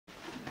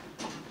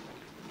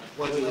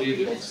with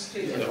allegiance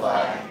to the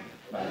flag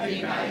of the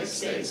United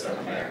States of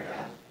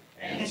America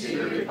and to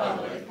the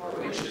republic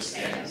for which it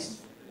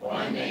stands,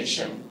 one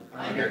nation,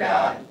 under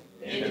God,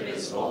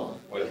 indivisible,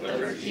 with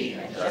liberty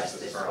and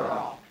justice for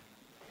all.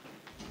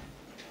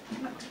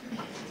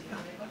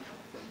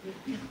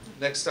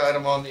 Next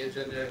item on the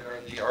agenda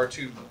are the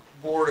R2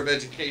 Board of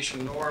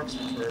Education norms,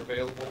 which are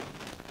available.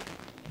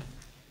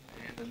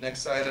 And the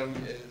next item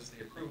is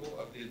the approval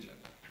of the agenda.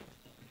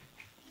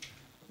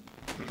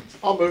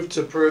 I'll move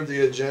to approve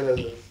the agenda of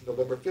the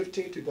November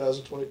 15,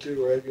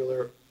 2022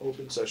 regular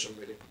open session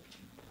meeting.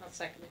 I'll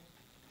second it.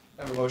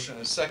 I have a motion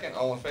and a second.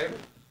 All in favor?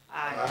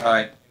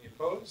 Aye. Any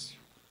opposed?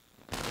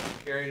 Motion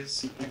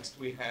carries. Next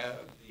we have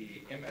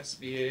the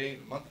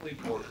MSBA monthly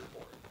board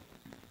report.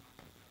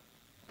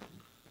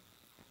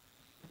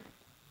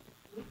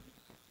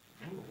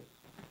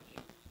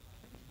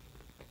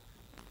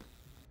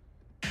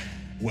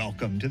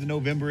 Welcome to the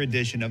November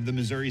edition of the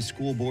Missouri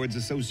School Boards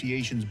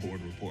Association's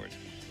Board Report.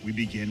 We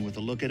begin with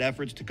a look at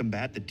efforts to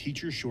combat the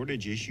teacher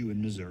shortage issue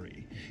in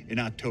Missouri. In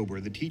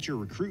October, the Teacher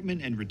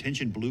Recruitment and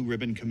Retention Blue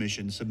Ribbon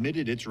Commission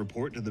submitted its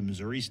report to the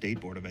Missouri State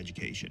Board of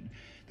Education.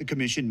 The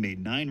commission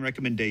made 9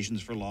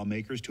 recommendations for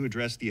lawmakers to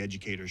address the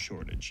educator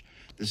shortage.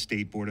 The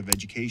State Board of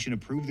Education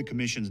approved the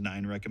commission's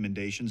 9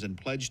 recommendations and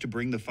pledged to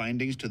bring the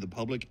findings to the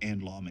public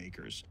and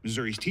lawmakers.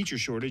 Missouri's teacher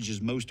shortage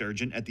is most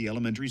urgent at the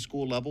elementary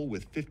school level,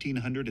 with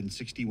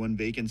 1,561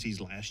 vacancies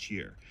last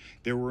year.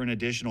 There were an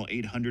additional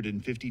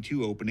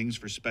 852 openings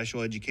for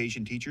special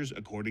education teachers,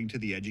 according to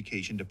the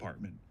Education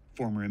Department.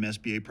 Former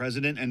MSBA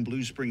president and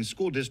Blue Springs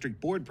School District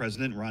Board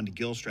President Rhonda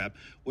Gilstrap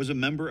was a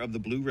member of the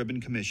Blue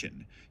Ribbon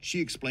Commission. She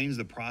explains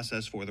the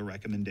process for the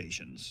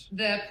recommendations.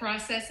 The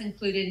process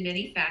included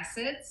many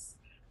facets.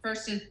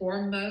 First and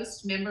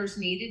foremost, members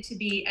needed to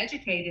be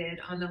educated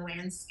on the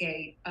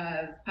landscape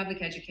of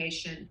public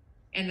education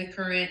and the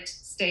current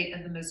state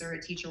of the Missouri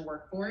teacher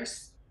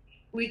workforce.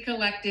 We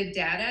collected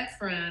data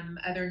from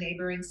other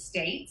neighboring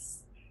states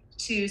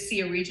to see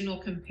a regional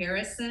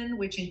comparison,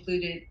 which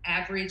included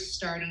average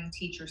starting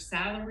teacher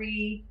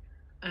salary,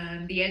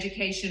 the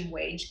education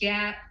wage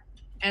gap,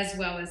 as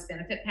well as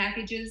benefit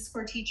packages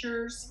for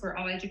teachers, for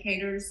all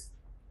educators.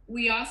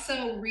 We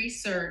also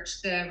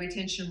researched the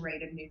retention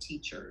rate of new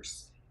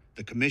teachers.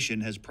 The commission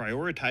has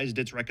prioritized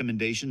its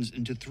recommendations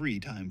into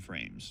 3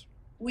 timeframes.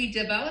 We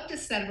developed a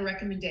set of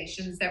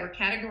recommendations that were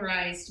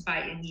categorized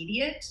by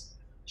immediate,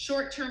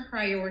 short-term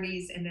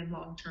priorities, and then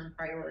long-term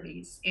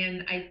priorities.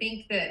 And I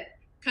think that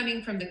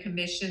coming from the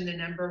commission, the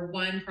number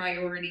 1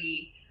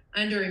 priority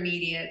under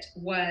immediate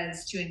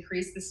was to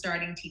increase the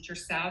starting teacher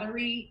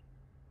salary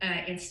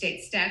in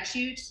state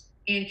statute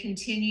and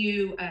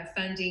continue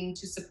funding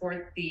to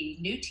support the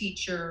new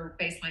teacher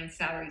baseline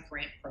salary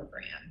grant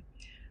program.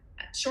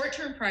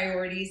 Short-term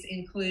priorities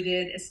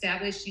included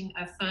establishing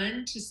a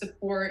fund to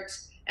support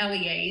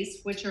LEAs,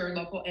 which are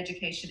local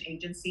education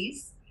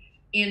agencies,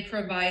 in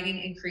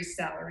providing increased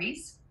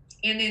salaries,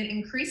 and then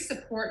increased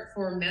support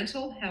for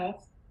mental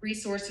health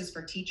resources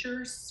for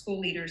teachers, school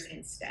leaders,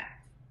 and staff.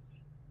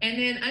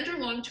 And then under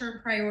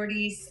long-term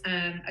priorities,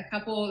 a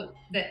couple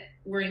that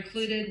were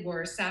included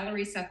were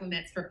salary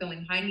supplements for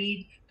filling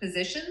high-need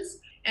positions,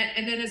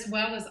 and then as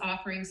well as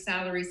offering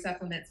salary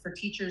supplements for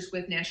teachers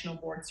with national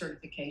board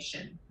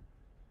certification.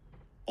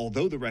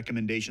 Although the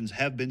recommendations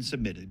have been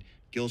submitted,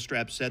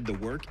 Gilstrap said the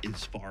work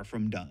is far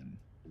from done.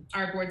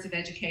 Our boards of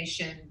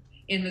education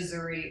in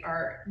Missouri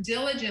are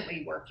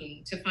diligently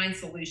working to find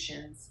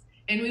solutions,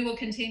 and we will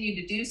continue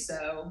to do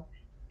so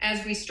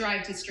as we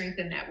strive to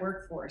strengthen that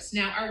workforce.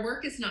 Now, our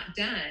work is not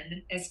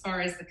done as far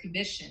as the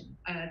commission.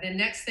 The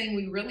next thing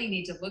we really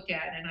need to look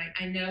at, and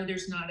I know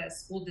there's not a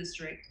school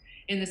district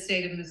in the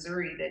state of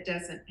Missouri that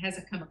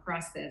hasn't come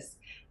across this,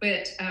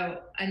 but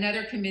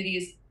another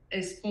committee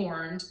is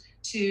formed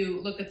to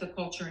look at the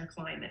culture and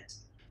climate.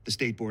 The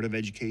State Board of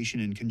Education,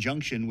 in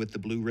conjunction with the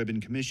Blue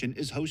Ribbon Commission,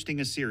 is hosting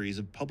a series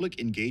of public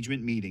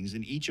engagement meetings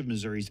in each of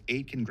Missouri's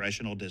 8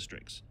 congressional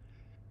districts.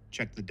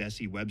 Check the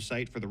DESE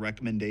website for the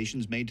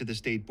recommendations made to the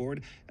State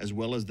Board, as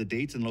well as the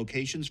dates and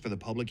locations for the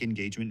public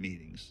engagement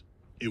meetings.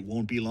 It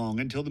won't be long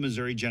until the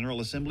Missouri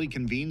General Assembly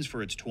convenes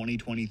for its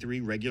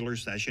 2023 regular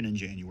session in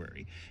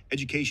January.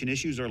 Education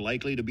issues are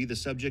likely to be the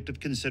subject of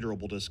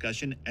considerable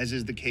discussion, as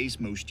is the case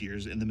most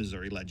years in the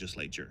Missouri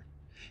legislature.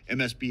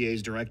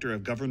 MSBA's Director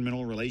of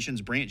Governmental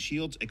Relations, Brant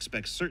Shields,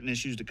 expects certain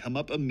issues to come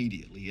up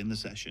immediately in the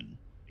session.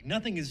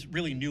 Nothing is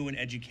really new in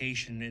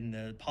education in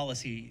the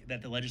policy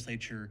that the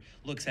legislature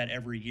looks at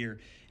every year.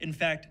 In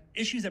fact,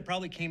 issues that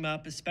probably came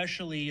up,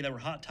 especially that were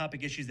hot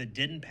topic issues that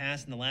didn't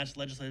pass in the last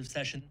legislative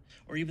session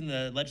or even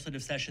the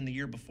legislative session the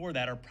year before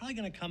that, are probably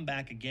going to come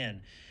back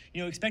again.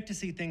 You know, expect to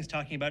see things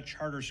talking about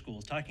charter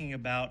schools, talking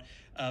about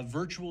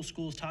virtual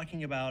schools,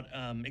 talking about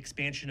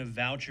expansion of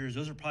vouchers.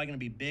 Those are probably going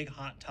to be big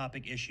hot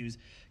topic issues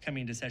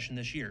coming into session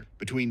this year.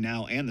 Between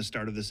now and the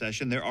start of the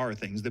session, there are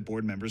things that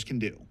board members can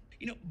do.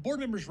 You know, board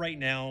members right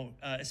now,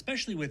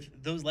 especially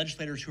with those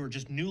legislators who are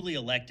just newly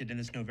elected in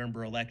this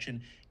November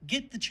election,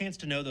 get the chance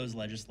to know those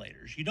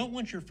legislators. You don't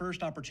want your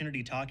first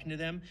opportunity talking to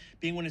them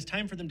being when it's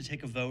time for them to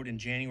take a vote in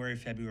January,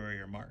 February,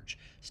 or March.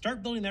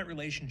 Start building that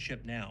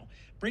relationship now.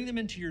 Bring them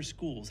into your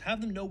schools. Have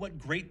them know what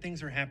great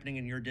things are happening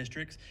in your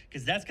districts,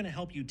 because that's going to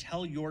help you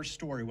tell your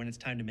story when it's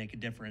time to make a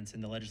difference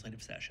in the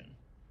legislative session.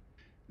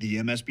 The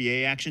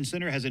MSBA Action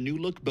Center has a new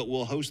look, but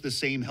will host the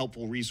same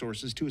helpful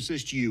resources to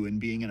assist you in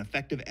being an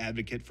effective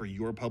advocate for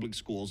your public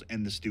schools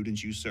and the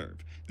students you serve.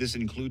 This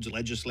includes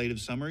legislative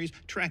summaries,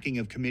 tracking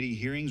of committee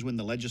hearings when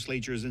the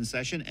legislature is in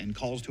session, and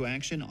calls to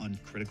action on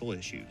critical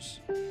issues.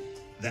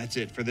 That's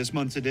it for this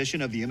month's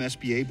edition of the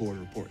MSBA Board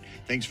Report.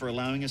 Thanks for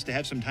allowing us to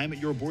have some time at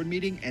your board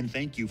meeting, and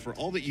thank you for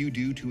all that you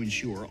do to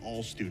ensure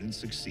all students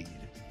succeed.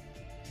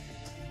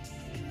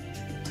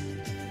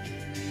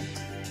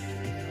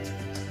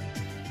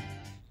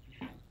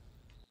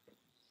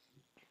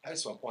 I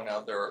just want to point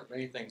out there are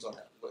many things on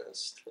that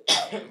list,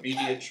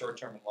 immediate,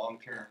 short-term, and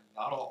long-term,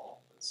 not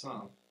all, but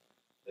some,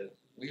 that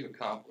we've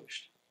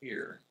accomplished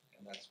here,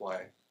 and that's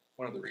why,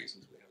 one of the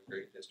reasons we have a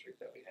great district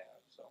that we have,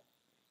 so.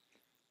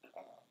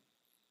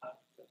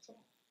 That's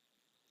all.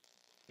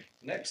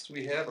 Next,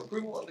 we have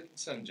approval of the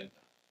consent agenda.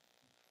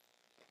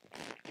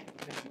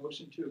 Make a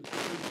motion to approve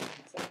the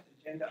consent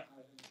agenda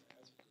items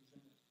as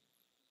presented.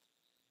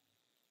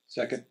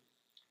 Second.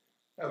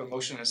 I have a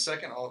motion and a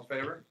second, all in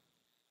favor?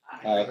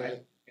 Aye.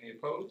 Any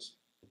opposed?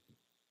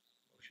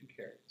 Motion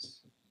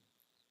carries.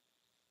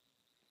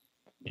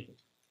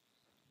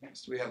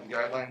 Next, we have the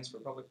guidelines for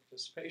public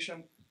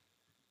participation.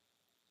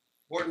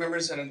 Board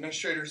members and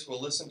administrators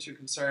will listen to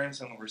concerns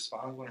and will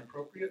respond when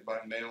appropriate by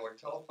mail or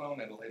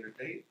telephone at a later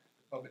date.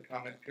 The public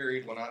comment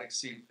period will not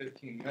exceed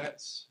 15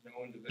 minutes.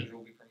 No individual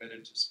will be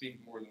permitted to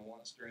speak more than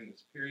once during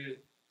this period,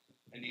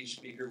 and each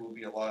speaker will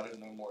be allotted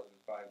no more than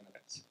 5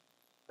 minutes.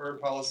 Per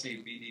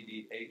policy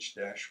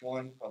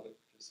BDDH-1, public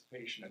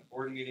participation at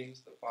board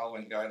meetings, the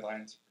following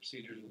guidelines and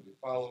procedures will be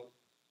followed.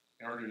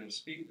 In order to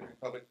speak during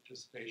public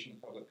participation,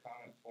 a public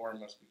comment form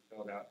must be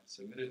filled out and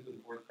submitted to the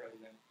board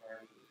president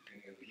prior to the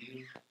beginning of the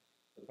meeting.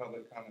 The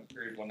public comment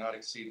period will not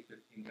exceed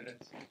 15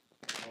 minutes.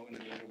 No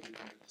individual will be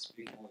permitted to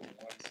speak more than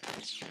once.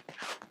 Public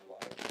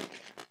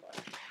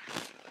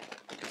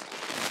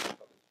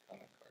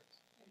comment cards.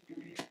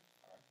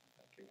 All right,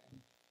 thank you,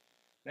 ma'am.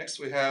 Next,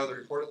 we have the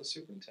report of the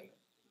superintendent.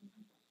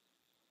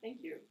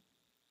 Thank you.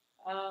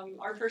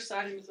 Our first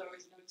item is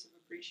always notes of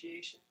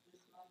appreciation.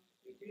 This month,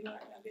 we do not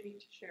have any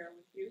to share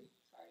with you.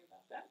 Sorry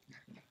about that.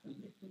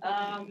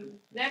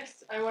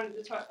 Next, I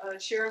wanted to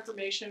share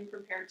information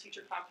from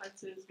parent-teacher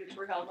conferences, which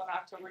were held on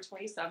October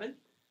 27th.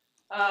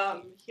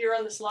 Here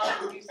on the slide,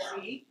 you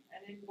see,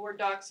 and in board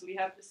docs, we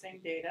have the same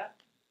data.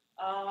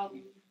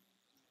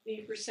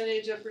 The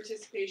percentage of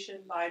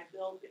participation by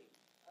building.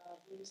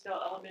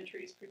 Bloomsdale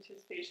Elementary's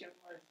participation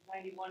was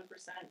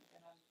 91%, and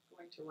I'm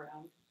going to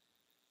round.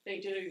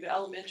 St. Genevieve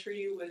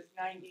Elementary was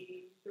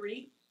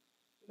 93,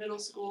 middle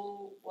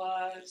school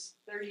was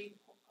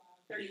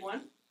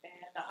 31, and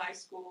the high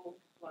school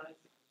was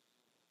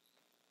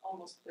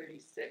almost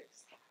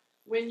 36.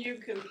 When you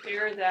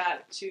compare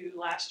that to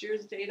last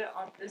year's data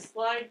on this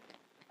slide,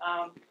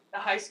 the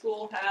high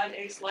school had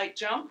a slight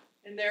jump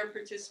in their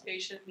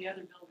participation, the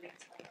other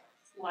buildings had a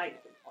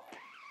slight decline.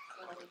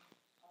 So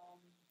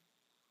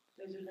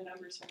those are the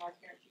numbers from our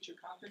parent-teacher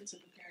conference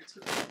and the parents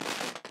who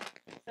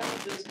some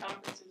of those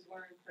conferences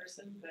were in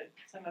person, but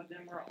some of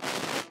them were online.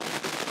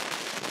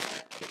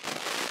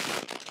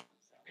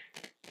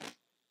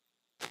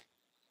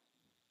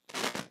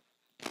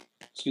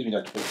 Excuse me,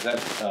 Dr. Cook, does that,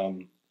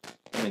 you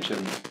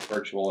mentioned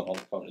virtual and on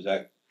the phone, does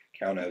that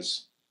count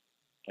as,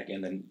 like,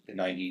 in the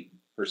 90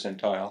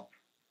 percentile?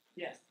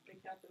 Yes, they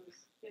count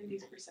those in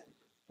these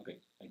percentages. Okay,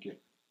 thank you.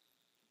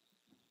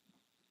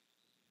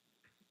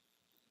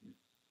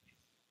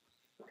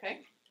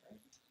 Okay.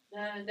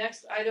 The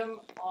next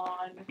item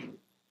on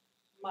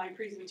my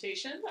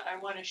presentation, I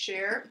want to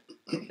share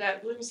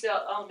that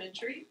Bloomsdale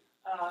Elementary,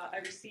 I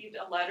received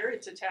a letter,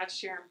 it's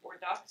attached here in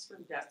board docs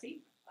from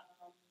DESE,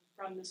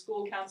 from the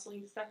school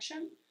counseling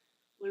section.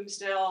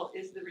 Bloomsdale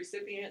is the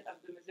recipient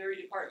of the Missouri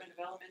Department of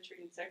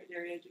Elementary and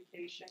Secondary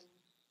Education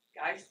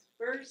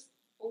Geisbers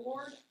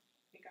Award,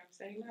 I think I'm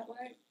saying that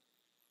right,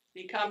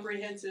 the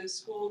Comprehensive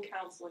School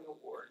Counseling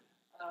Award.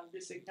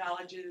 This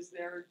acknowledges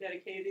their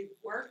dedicated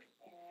work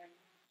and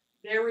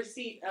their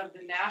receipt of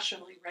the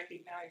nationally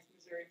recognized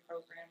Missouri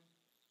Program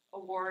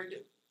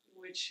Award,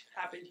 which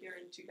happened here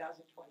in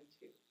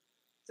 2022.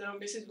 So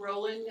Mrs.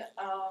 Rowland,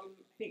 I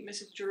think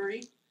Mrs.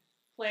 Drury,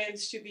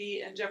 plans to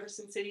be in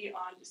Jefferson City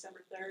on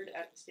December 3rd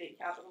at the state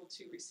capitol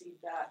to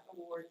receive that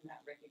award and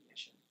that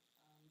recognition.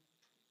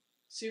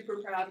 Super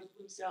proud of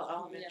Bloomsdale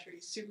Elementary,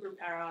 super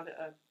proud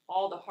of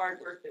all the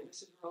hard work that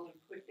Mrs. Rowland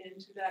put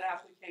into that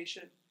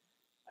application.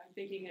 I'm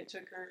thinking it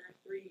took her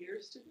 3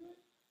 years to do it.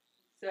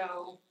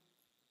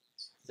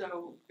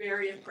 So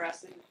very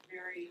impressive,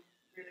 very,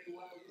 very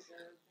well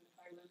deserved.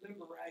 And if I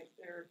remember right,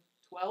 there are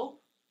 12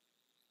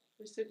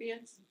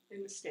 recipients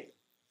in the state.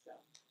 So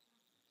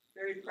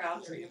very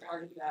proud to be a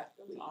part of that.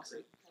 Really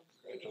awesome.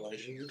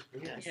 Congratulations.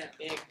 Yeah,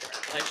 big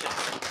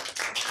congratulations.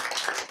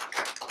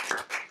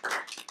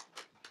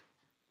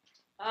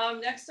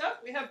 Next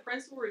up, we have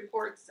principal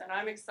reports, and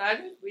I'm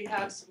excited. We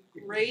have some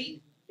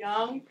great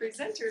young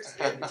presenters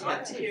here to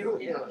talk to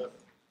you.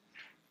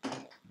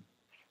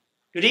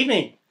 Good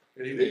evening.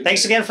 Good evening.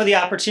 Thanks again for the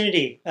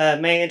opportunity.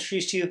 May I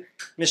introduce to you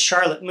Miss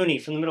Charlotte Mooney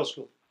from the middle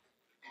school.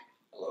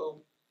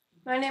 Hello.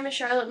 My name is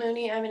Charlotte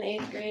Mooney. I'm in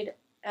 8th grade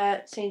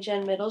at St.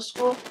 John Middle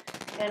School,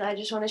 and I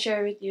just want to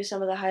share with you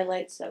some of the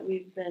highlights that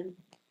we've been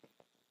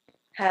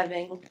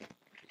having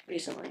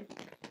recently.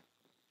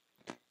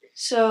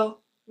 So,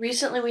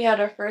 recently we had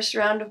our first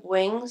round of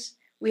wings.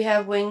 We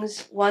have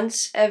wings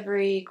once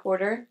every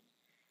quarter,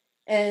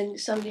 and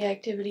some of the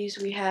activities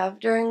we have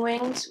during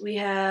wings, we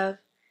have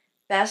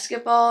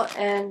basketball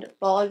and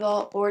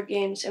volleyball board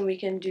games, and we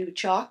can do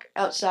chalk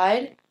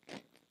outside.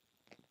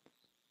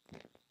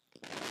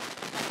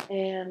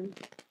 And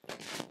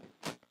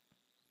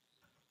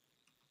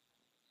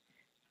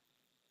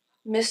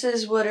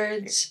Mrs.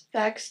 Woodard's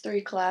Facts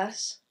 3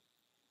 class.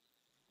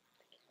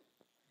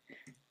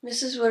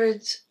 Mrs.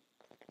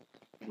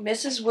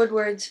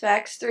 Woodward's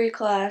Facts 3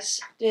 class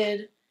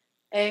did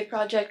a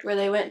project where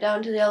they went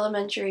down to the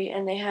elementary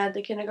and they had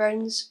the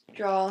kindergartens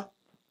draw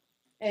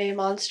a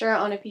monster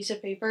on a piece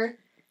of paper,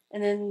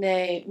 and then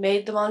they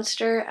made the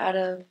monster out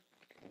of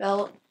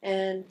felt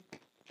and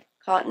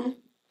cotton.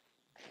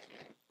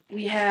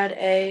 We had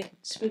a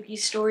spooky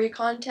story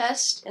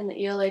contest in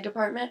the ELA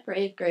department for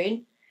 8th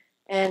grade,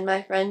 and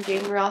my friend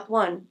Jaden Roth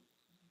won.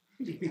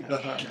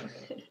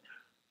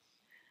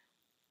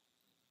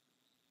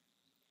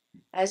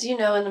 As you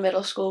know, in the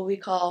middle school, we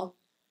call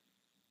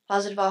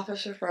positive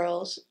office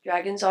referrals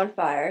Dragons on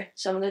Fire.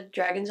 Some of the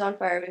Dragons on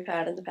Fire we've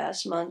had in the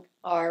past month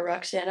are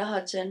Roxana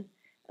Hudson,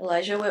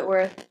 Elijah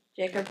Whitworth,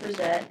 Jacob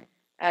Brissett,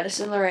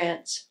 Addison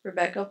Lawrence,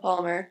 Rebecca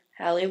Palmer,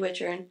 Hallie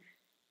Wichern,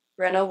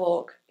 Brenna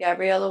Wolk,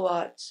 Gabriella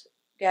Watts,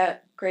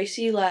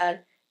 Gracie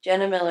Ladd,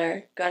 Jenna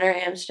Miller, Gunnar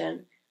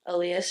Amston,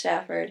 Aaliyah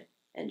Stafford,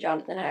 and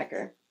Jonathan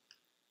Hacker.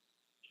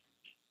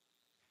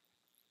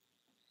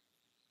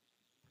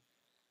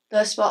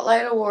 The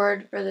Spotlight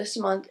Award for this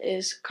month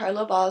is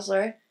Carla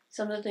Bosler.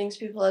 Some of the things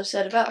people have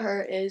said about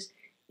her is,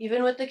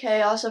 even with the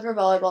chaos of her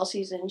volleyball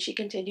season, she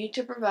continued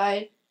to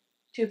provide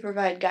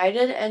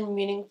guided and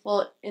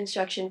meaningful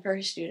instruction for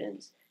her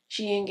students.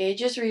 She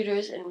engages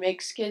readers and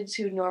makes kids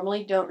who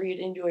normally don't read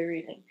enjoy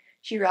reading.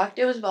 She rocked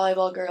it with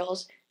volleyball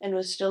girls and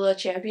was still a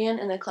champion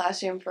in the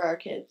classroom for our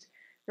kids.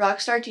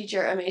 Rockstar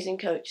teacher, amazing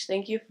coach.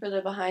 Thank you for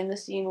the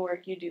behind-the-scene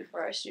work you do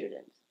for our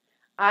students.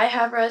 I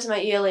have her as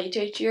my ELA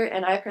teacher,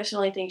 and I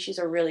personally think she's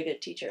a really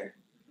good teacher.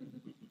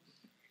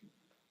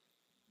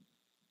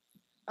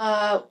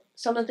 Some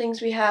of the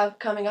things we have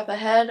coming up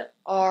ahead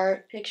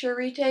are picture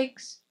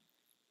retakes,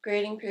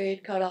 grading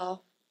period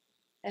cutoff,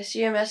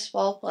 SGMS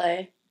fall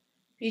play,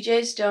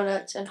 PJ's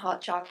Donuts and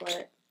Hot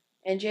Chocolate,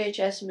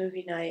 NJHS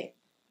movie night,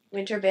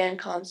 winter band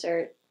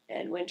concert,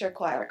 and winter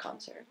choir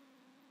concert.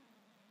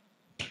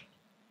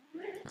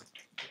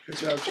 Good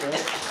job,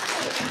 Charlotte.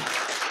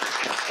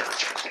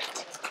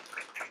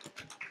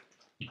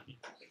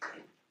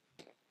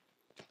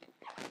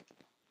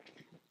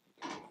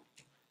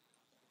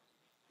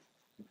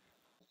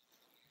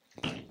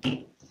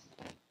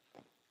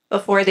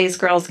 Before these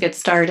girls get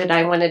started,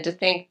 I wanted to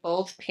thank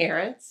both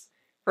parents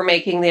for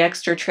making the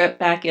extra trip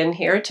back in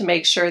here to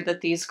make sure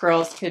that these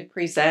girls could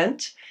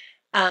present.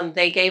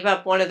 They gave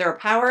up one of their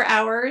power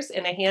hours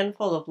and a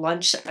handful of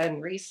lunch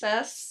and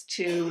recess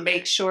to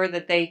make sure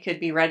that they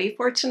could be ready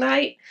for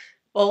tonight.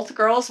 Both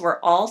girls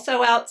were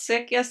also out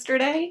sick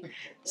yesterday,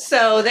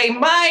 so they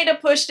might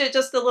have pushed it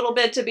just a little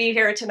bit to be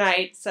here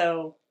tonight,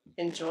 so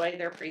enjoy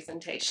their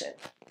presentation.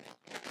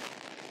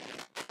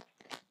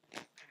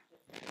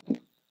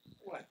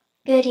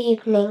 Good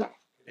evening.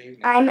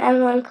 I'm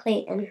Emily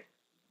Clayton.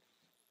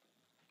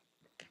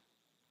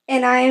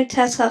 And I am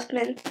Tess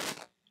Huffman.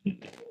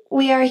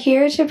 We are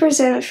here to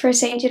present for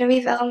St.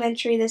 Genevieve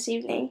Elementary this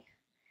evening.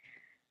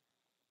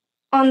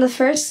 On the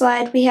first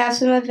slide, we have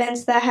some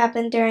events that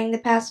happened during the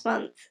past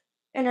month.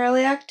 In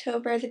early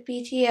October, the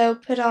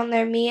PTO put on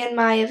their Me and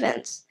My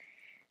events.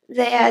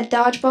 They had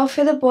dodgeball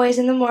for the boys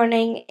in the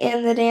morning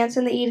and the dance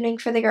in the evening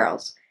for the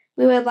girls.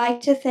 We would like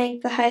to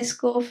thank the high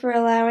school for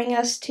allowing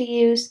us to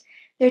use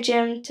their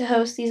gym to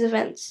host these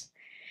events.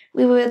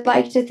 We would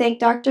like to thank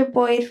Dr.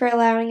 Boyd for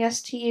allowing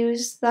us to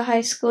use the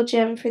high school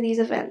gym for these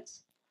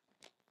events.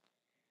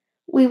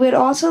 We would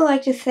also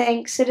like to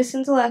thank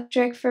Citizens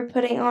Electric for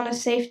putting on a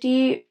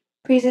safety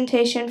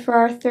presentation for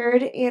our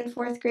 3rd and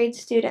 4th grade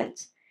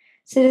students.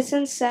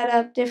 Citizens set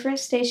up different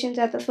stations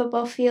at the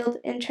football field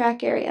and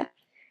track area.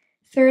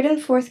 3rd and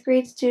 4th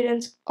grade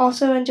students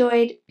also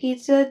enjoyed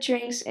pizza,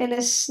 drinks, and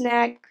a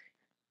snack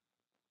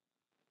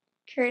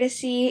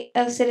courtesy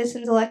of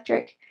Citizens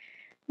Electric.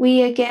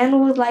 We again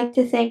would like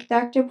to thank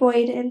Dr.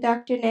 Boyd and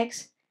Dr.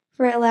 Nix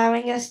for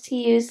allowing us to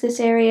use this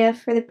area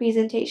for the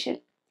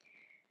presentation.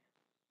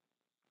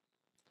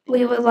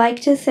 We would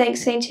like to thank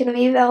St.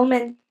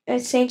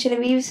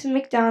 Genevieve's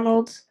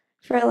McDonald's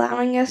for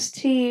allowing us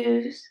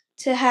to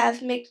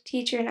have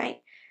teacher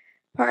night.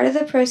 Part of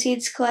the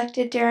proceeds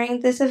collected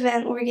during this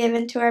event were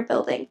given to our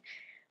building.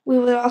 We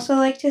would also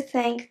like to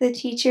thank the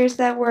teachers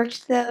that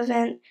worked the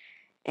event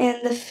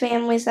and the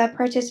families that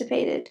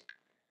participated.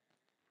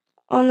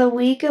 On the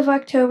week of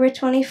October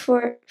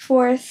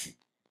 24th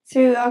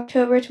through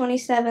October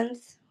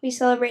 27th, we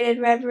celebrated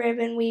Red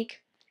Ribbon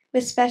Week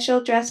with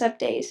special dress-up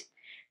days,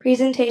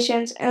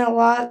 presentations, and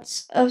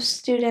lots of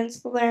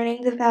students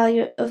learning the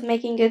value of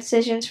making good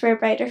decisions for a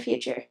brighter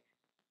future.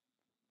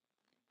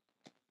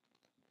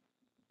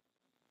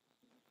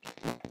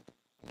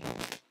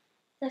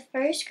 The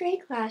first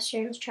grade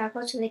classrooms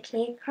traveled to the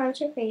Cape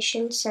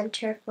Conservation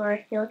Center for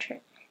a field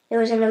trip. It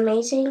was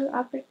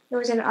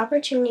an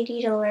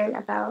opportunity to learn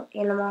about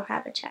animal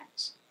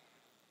habitats.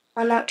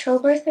 On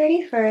October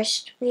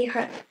 31st, we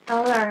held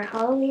our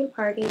Halloween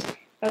parties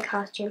and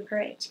costume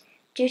parades.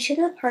 Due to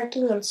the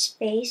parking and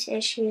space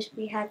issues,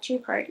 we had 2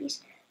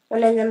 parties,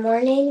 one in the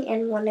morning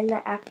and one in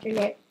the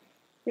afternoon.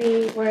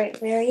 We were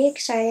very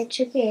excited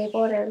to be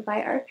able to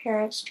invite our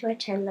parents to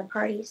attend the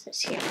parties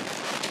this year.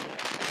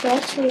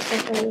 Just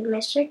recently,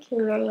 Mr.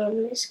 Kingery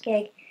and Ms.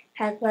 Gegg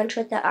had lunch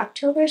with the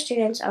October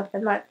students of the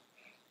month.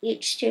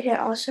 Each student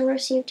also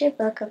received a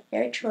book of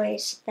their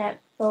choice that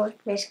both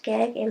Ms.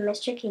 Gegg and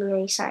Mr.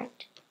 Kingery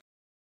signed.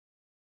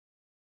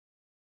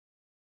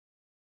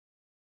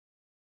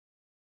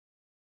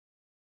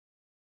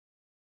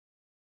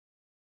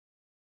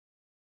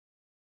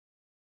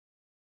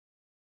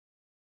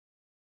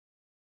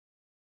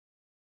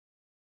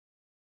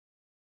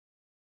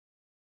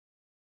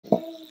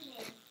 Good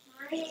evening.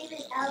 My name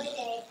is Ellie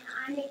Day, and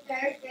I'm a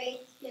 3rd grade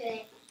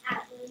student at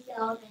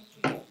Bloomfield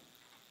Elementary.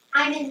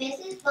 I'm in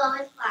Mrs.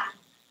 Bowen's class.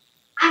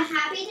 I'm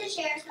happy to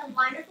share some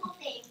wonderful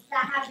things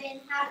that have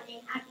been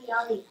happening at the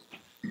LE.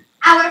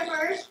 Our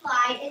first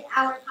slide is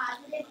our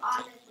positive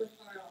office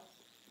referrals.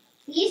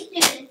 These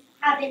students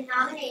have been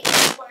nominated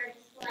for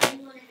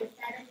displaying one of the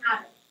 7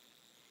 habits.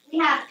 We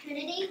have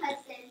Trinity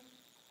Hudson,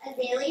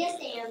 Azalea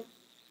Sam,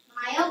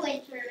 Maya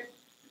Winters,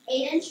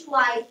 Aiden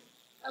Schweitz,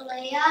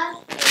 Alea,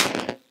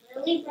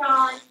 Lily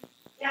Braun,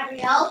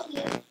 Gabrielle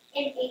Keith,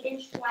 and Aiden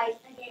Schweitz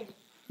again.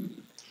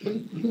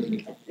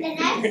 The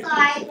next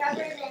slide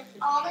represents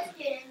all the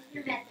students who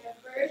met their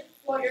first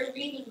quarter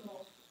reading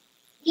goals.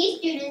 These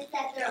students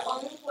set their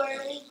own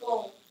quarterly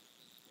goals.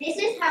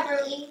 Mrs.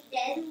 Heberly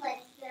then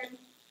lets them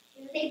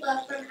choose a book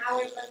from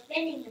our book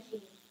vending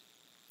machine.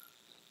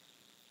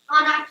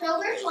 On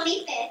October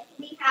 25th,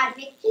 we had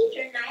Big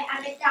Teacher Night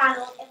at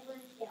McDonald's in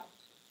Bloomfield.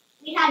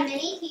 We had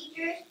many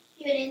teachers,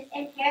 students,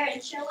 and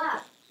parents show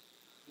up.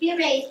 We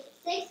raised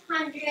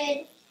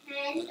 $610.86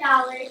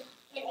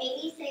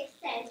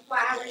 for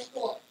our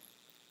school.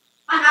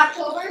 On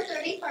October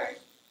 31st,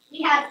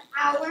 we had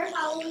our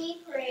Halloween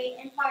parade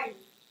and party.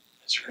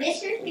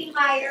 Mr.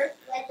 Greenmeyer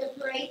led the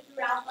parade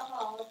throughout the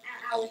halls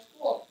at our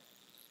school.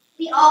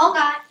 We all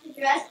got to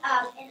dress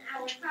up in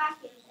our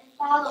costumes and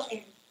follow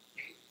him.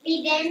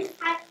 We then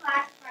had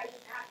class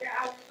parties after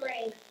our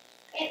parade.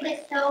 It was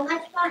so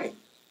much fun.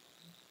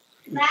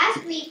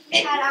 Last week, we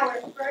had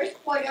our first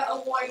quarter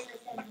awards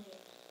assembly.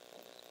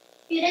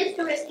 Students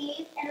who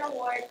received an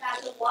award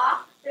got to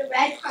walk the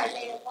red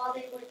carpet while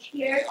they were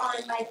cheered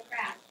on by the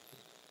crowd.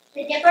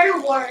 The different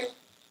awards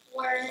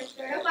were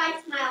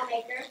Certified Smile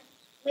Maker,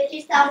 which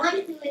is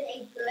someone who is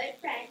a good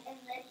friend and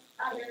lifts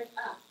others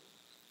up.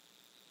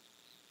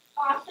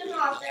 Awesome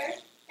Author,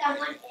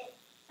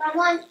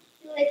 someone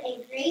who is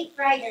a great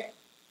writer.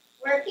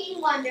 Working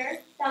Wonder,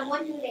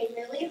 someone who is a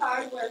really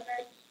hard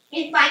worker.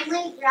 And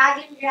finally,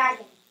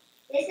 Dragon.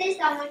 This is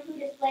someone who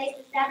displays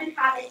the 7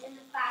 habits in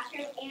the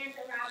classroom and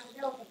around the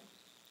building.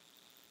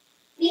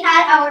 We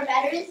had our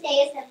Veterans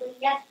Day assembly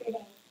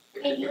yesterday,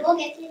 and you will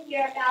get to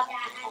hear about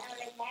that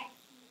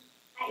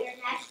at your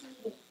next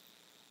meeting.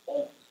 A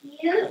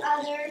few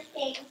other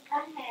things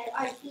ahead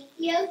are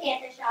TCO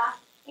Santa Shop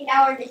and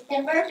our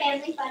December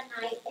Family Fun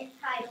Night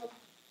entitled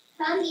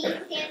Come Eat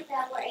Santa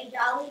for a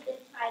Jolly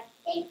Good Time.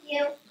 Thank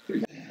you.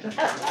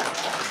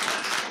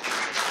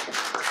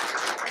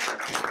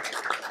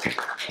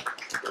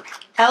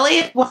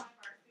 Elliot, one of our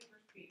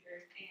super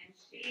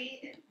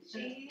speakers, and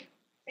she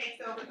takes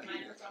over the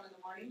microphone in the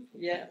morning.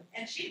 Yeah.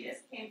 And she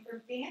just came from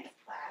dance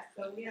class,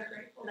 so we are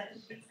grateful that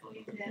she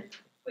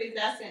squeezed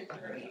us into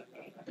her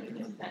evening.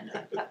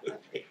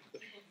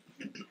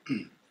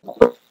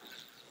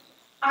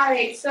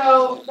 Alright,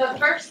 so the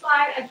first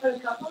slide, I put a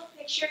couple of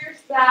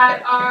pictures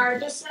that are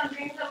just some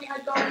things that we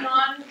had going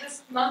on.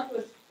 This month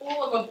was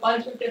full of a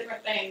bunch of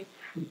different things.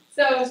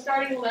 So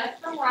starting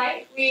left from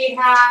right, we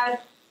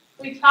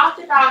talked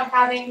about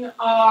having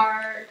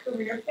our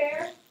career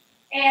fair.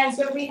 And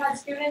so we had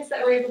students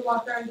that were able to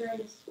walk around during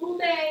the school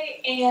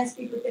day and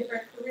speak with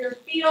different career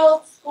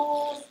fields,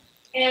 schools,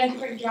 and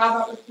different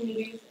job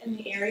opportunities in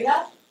the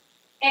area.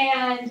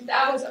 And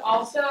that was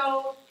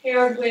also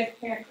paired with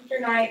parent-teacher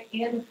night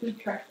and the food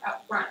truck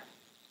out front.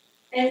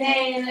 And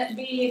then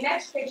the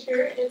next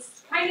picture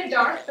is kind of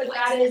dark, but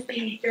that is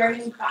the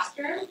German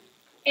classroom.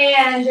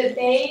 And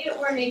they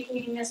were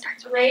making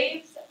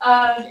graves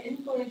of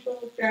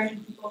influential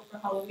German people for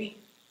Halloween.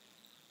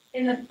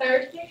 in the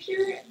third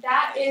picture,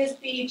 that is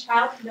the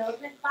child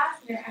development class,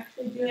 and they're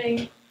actually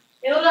doing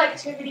a little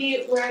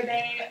activity where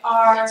they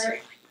are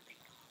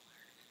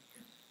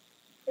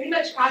pretty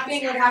much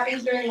copying what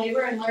happens during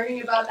labor and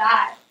learning about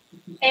that.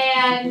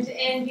 And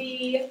in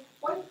the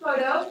fourth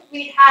photo,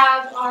 we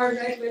have our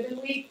Red Ribbon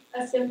Week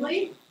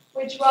assembly,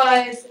 which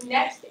was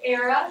Next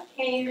Era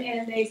came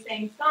and they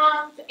sang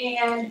songs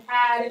and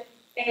had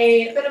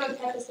a bit of a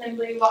pep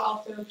assembly while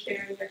also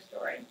sharing their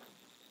story.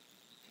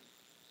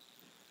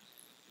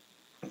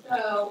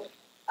 So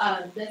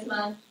this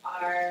month,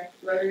 our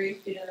Rotary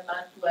Student of the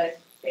Month was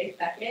Chase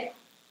Beckett,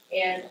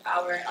 and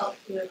our Elk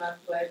Student of the Month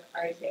was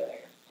Ari Taylor.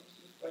 And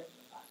she's fourth in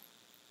the class.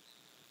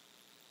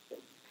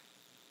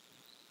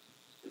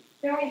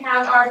 Then we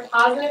have our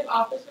positive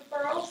office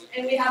referrals,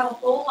 and we have a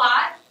whole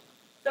lot.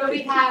 So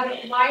we have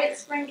Wyatt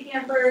Spring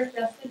Camper,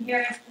 Dustin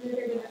Harris, and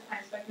they're good this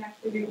time, so I can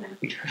actually read them.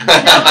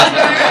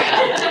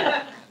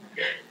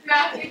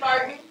 Matthew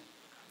Barton,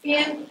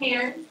 Ian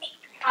Cairns,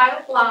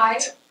 Kyle Bly,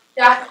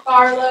 Jack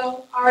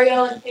Barlow,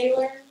 Ariella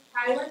Taylor,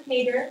 Kylan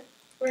Hader,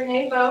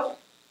 Renee Vogt,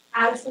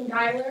 Addison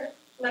Geiler,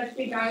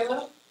 Lexi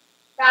Geilo,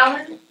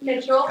 Fallon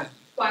Mitchell,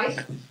 twice,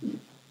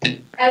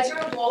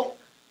 Ezra Wolf,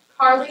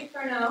 Carly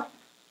Furneaux,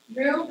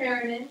 Drew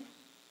Merriman,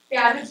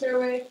 Gavin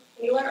Zerwig,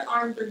 Taylor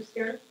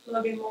Armbruster,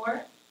 Logan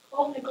Moore,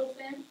 Cole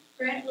Nicholson,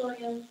 Grant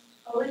Williams,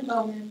 Owen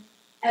Bowman,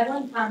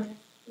 Evelyn Thomas,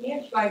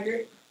 Mia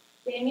Schweigert,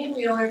 Damian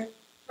Wheeler,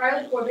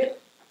 Charlie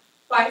Corbett,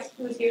 twice,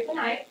 who is here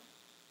tonight,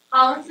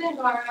 Collinson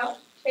Garrow,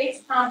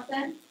 Chase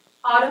Thompson,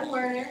 Autumn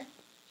Werner,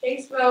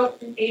 Chase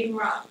Vogt, and Aiden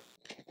Robb.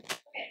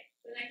 Okay,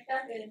 the next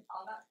step is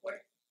all about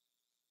sports.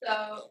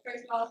 So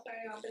first of all,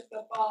 starting off with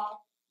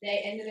football,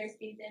 they ended their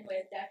season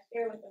with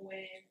Dexter with a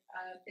win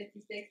of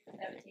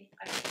 56-17.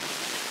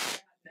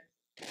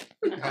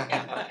 And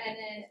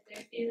then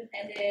their season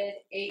ended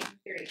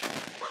 8-3.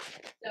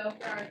 So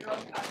for our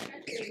girls cross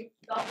country,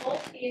 the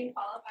whole team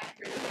qualified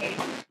for the game,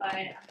 but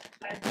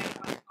I'm going to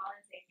call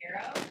Colin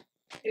Zaharo,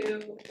 who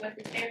was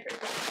the Stanford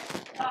girl,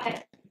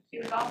 but she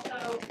was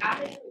also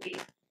athlete of the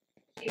week.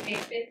 She made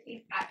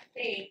 15th at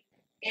state,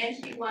 and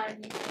she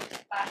won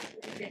class in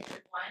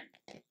District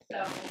 1. So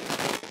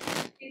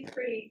she's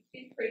pretty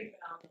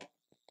phenomenal.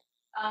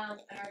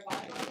 And our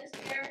volleyball this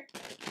year,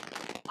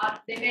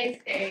 they made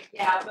state,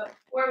 yeah, but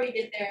before we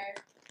get there,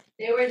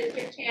 they were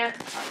district champs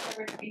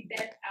October 25th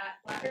at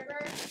Flat River,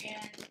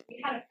 and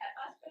we had a pet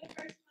bus for the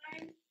first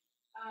time.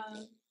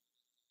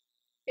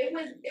 It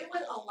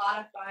was a lot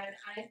of fun.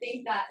 I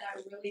think that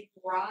really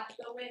brought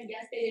the win.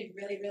 Yes, they did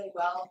really, really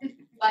well,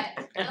 but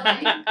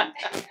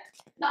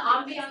the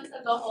ambiance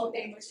of the whole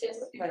thing was just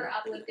super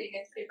uplifting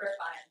and super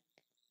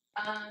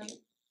fun.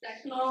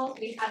 Sectionals,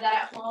 we had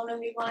that at home and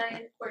we won.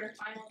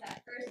 Quarterfinals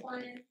at first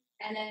one,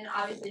 and then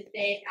obviously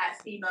state at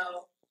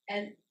SEMO.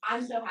 And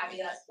I'm so happy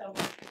that so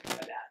much people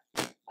know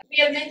that. We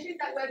had mentioned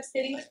that Webb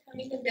City was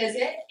coming to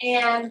visit,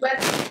 and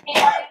Webb City came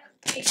in.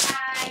 We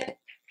had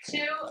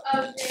two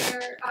of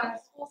their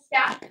school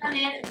staff come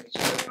in and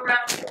show them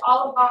around to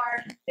all of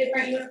our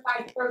different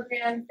unified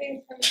programs,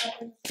 things coming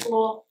up in the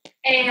school,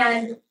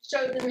 and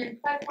showed them in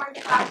platform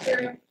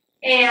classroom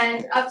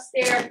and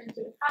upstairs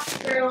into the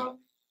classroom.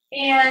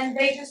 And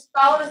they just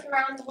followed us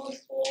around the whole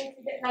school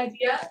to get an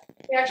idea.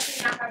 We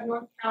actually now have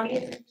North County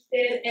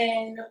interested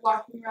in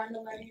walking around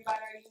and learning about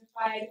our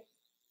unified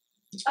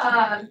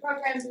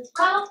programs as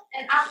well.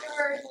 And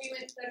afterwards, we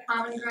went to the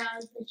Common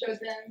Grounds and showed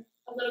them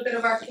a little bit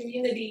of our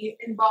community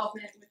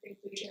involvement with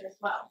inclusion as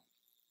well.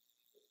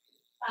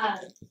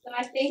 So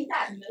I think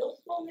that middle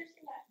school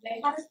mentioned that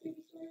they had a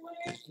student story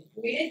winner.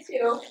 We did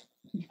too.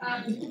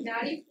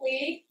 Maddie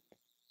Fleet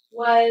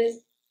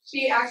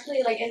she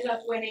actually ended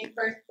up winning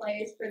first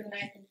place for the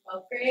 9th and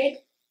 12th grade.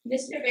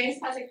 Mr. Banks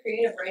has a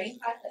creative writing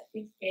class that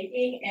she's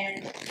taking,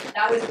 and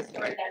that was the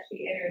story that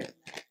she entered in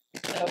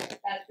that. So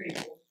that's pretty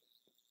cool.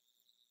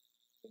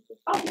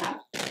 Oh yeah,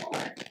 hold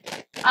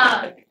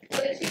on.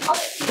 But she called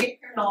it teenage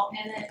criminal,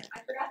 and then I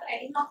forgot that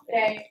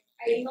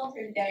I emailed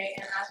her today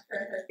and asked her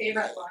her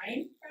favorite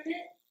line from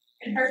it,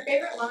 and her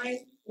favorite line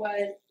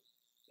was,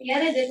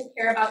 "Sienna didn't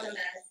care about the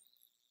mess.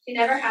 She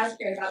never has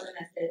cared about the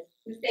messes.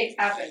 Mistakes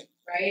happen,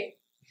 right?"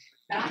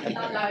 That's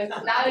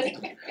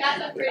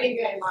a pretty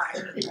good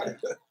line.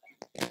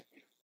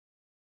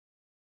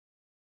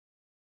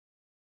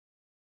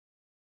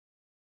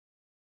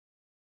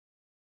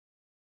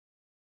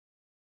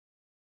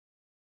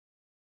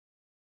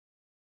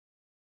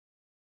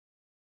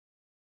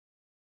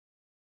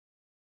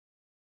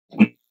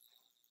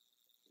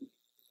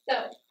 So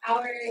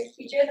our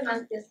teacher of the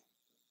month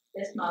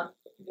this month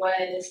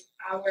was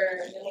our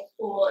middle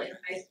school and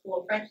high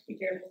school French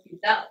teacher, Miss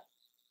Uzell.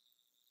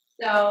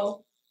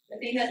 So the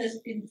thing that the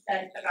student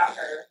said about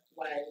her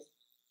was,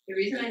 the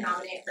reason I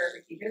nominate her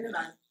for teacher of the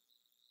month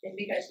is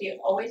because she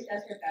always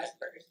does her best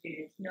for her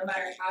students, no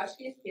matter how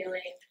she is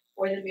feeling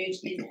or the mood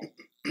she's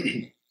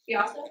in. She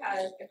also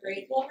has a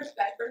great deal of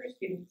respect for her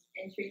students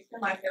and treats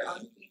them like their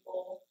own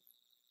people,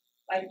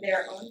 and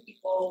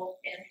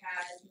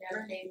has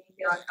never made me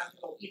feel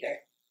uncomfortable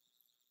either.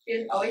 She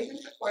has always been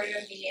supportive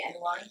of me and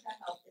wanted to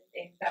help with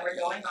things that were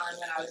going on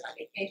when I was on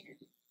vacation.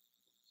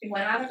 She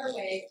went out of her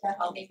way to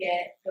help me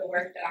get the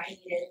work that I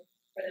needed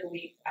for the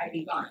week I'd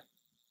be gone.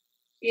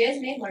 She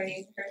has made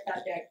learning her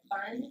subject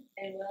fun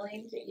and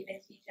willing to even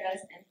teach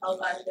us and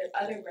help us with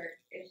other work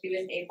if she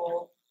was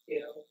able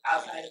to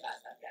outside of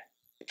that subject.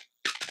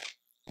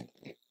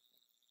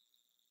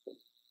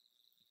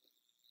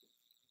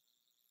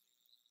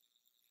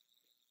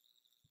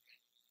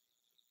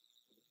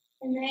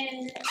 And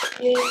then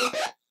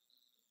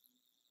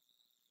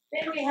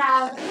we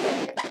have,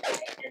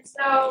 and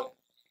so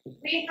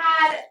we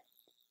had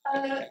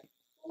a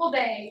full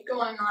day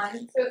going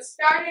on. So it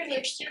started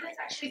with students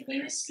actually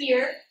being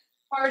here,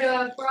 part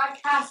of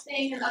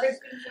broadcasting, and other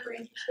students that were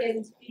interested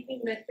in speaking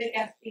with the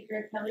guest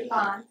speaker, Kelly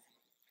Bond.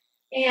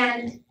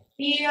 And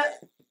he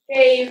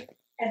gave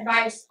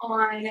advice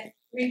on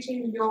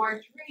reaching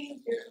your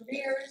dreams, your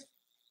careers,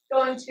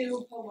 going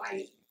to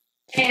Hawaii.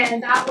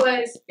 And that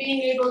was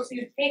being able to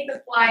take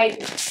the flight,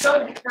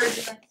 go to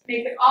turbulence,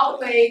 make it all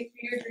the way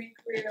to your dream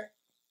career.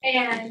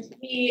 And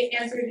he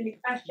answered any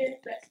questions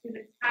that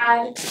students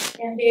had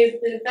and gave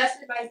the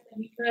best advice that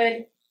he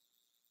could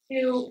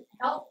to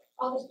help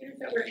all the students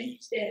that were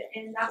interested.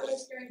 And that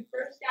was during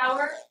first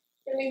hour.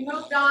 Then we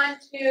moved on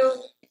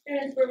to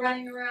students were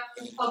running around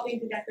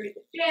helping to decorate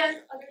the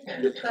gym, other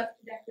students left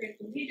to decorate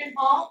the Legion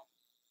Hall,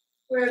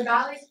 where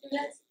Valley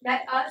students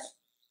met us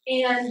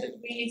and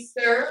we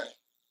served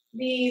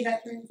the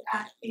veterans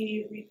at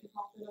the Legion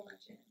Hall for the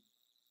luncheon.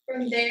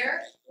 From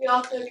there, we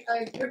also took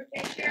a group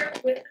picture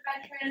with the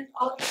veterans,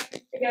 all the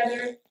veterans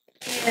together,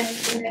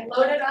 and then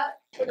loaded up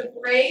for the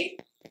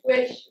parade,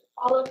 which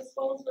all of the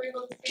schools were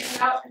able to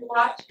stand out and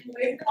watch and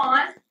wave them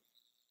on.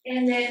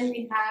 And then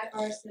we had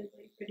our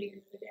assembly for the end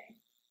of the day.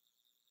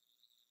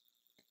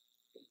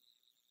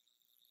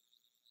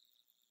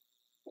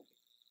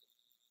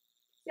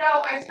 So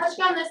I touched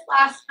on this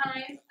last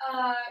time.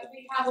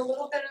 We have a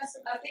little bit of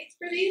some updates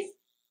for these.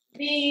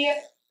 The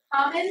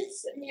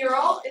Commons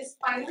mural is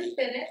finally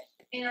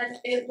finished and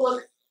it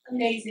looks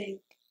amazing.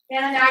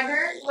 Hannah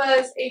Nagger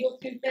was able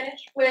to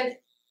finish with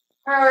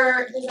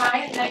her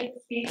design, and I can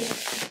see in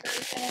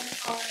person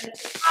on the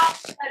top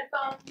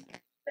headphones.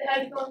 The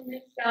headphone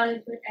moves down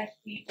into an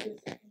SD to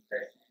in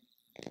person.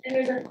 And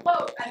there's a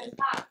quote at the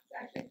top. It's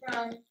actually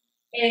from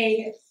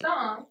a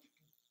song,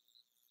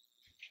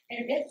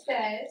 and it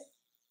says,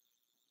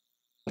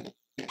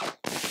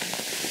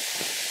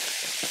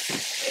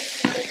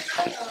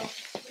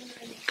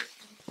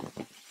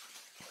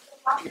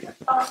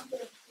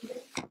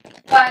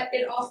 but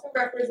it also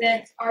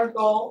represents our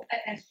goal at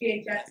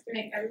SGHS to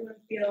make everyone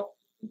feel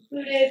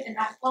included and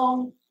at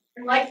home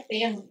and like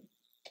family.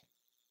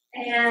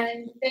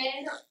 And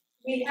then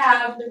we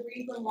have the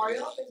Reed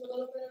Memorial. There's a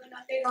little bit of an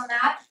update on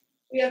that.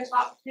 We have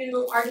talked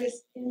to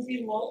artist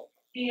Kinsey Wolf,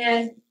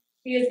 and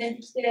she is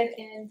interested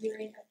in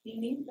doing a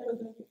painting that was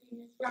going to be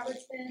Ms.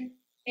 Robertson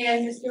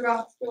and Mr.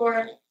 Roth's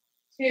store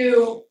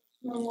to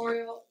have a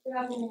memorial for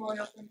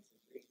Mrs.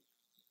 Reed.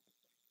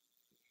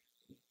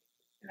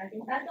 And I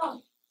think that's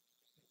all.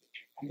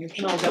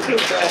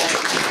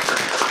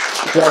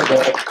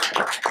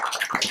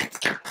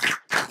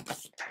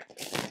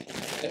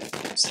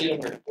 See in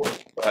the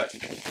report, but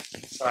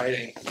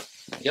exciting.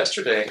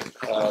 Yesterday,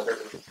 there were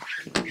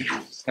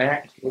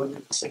snacks,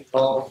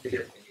 football,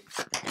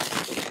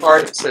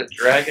 card that said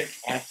Dragon.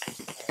 I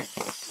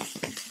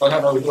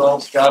don't know who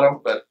else got them,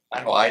 but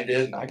I know I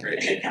did, and I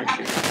graded.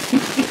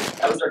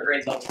 That was our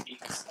grades level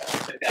teams.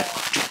 Took that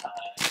on.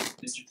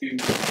 Mr. Tu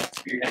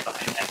spearhead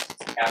behind that.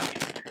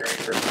 Very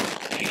first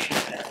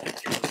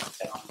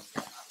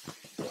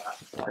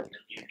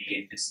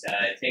and just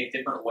take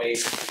different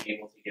ways to be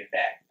able to give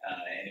back.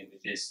 And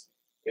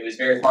it was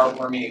very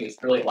heartwarming. It was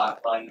really a lot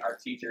of fun. Our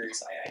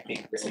teachers, I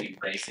think, really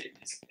embraced it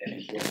and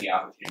enjoyed the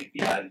opportunity to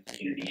be out in the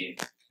community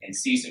and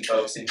see some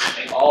folks and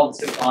all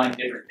took on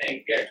different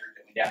things. We had a group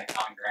that went down to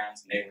Common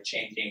Grounds and they were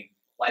changing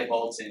light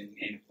bulbs and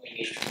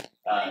cleaning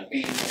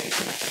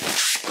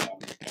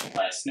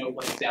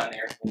snowflakes down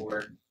there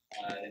for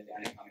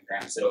down in Common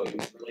Grounds. So it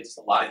was really just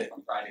a lot of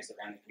different projects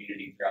around the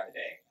community throughout the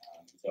day.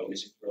 So it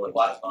was just really a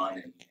lot of fun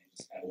and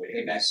just kind of a way to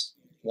get back.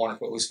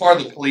 Wonderful. It was for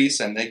the police,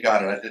 and they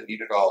got it. I didn't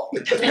eat it all,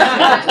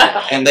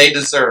 and they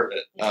deserved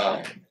it.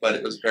 But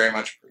it was very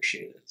much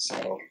appreciated.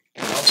 So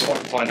I also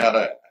want to point out,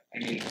 I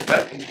mean,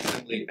 Veterans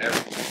Assembly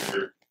every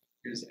year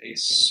is a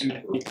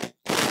super event.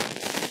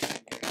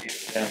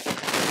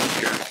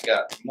 This year we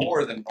got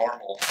more than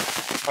normal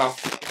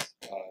compliments.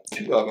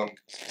 Two of them,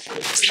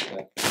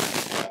 the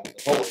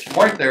whole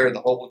right there,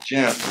 the whole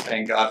gym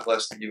saying "God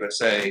bless the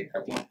USA"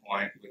 at one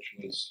point, which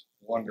was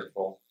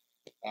wonderful.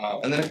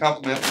 And then a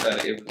compliment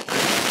that it was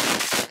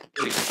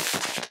really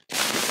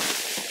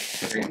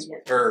experience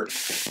with her.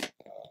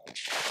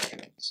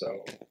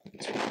 So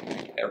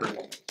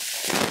everyone.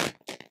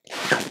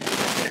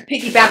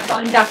 Piggyback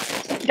on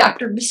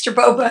Dr. Mr.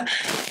 Boba.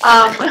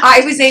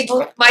 I was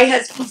able, my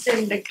husband's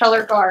in the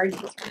color guard,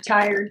 he's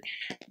retired,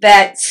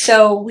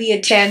 so we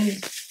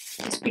attend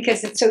just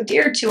because it's so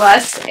dear to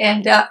us.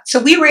 And so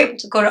we were able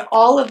to go to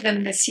all of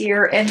them this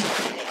year. And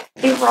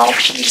They were all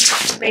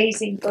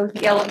amazing, both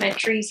the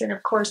elementaries and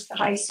of course the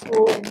high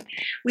school. And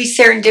we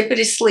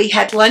serendipitously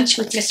had lunch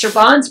with Mr.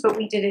 Bonds, but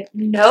we didn't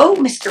know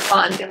Mr.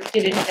 Bond, and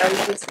we didn't know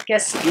he was a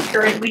guest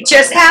speaker, and we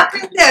just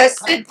happened to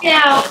sit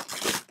down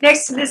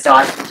next to this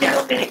awesome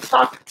gentleman and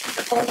talk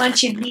the whole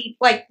lunch, and he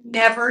like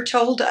never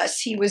told us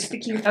he was the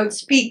keynote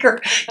speaker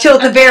till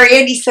the very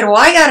end. He said, "Well,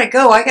 I gotta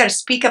go. I gotta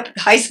speak up at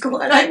high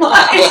school," and I'm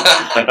like,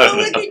 "Oh,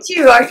 look at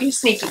you! Aren't you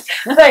sneaky?"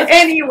 But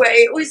anyway,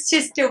 it was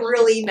just a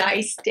really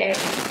nice day.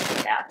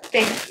 Yeah,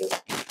 thank you.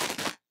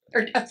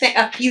 Or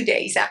a few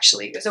days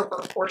actually. It was over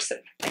a course of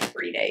like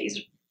 3 days.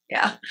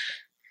 Yeah.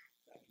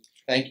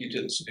 Thank you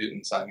to the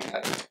students. I mean,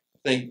 I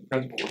think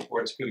principal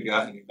reports could have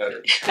gotten any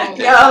better.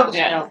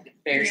 Yeah.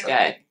 Very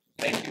good.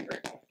 Thank you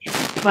very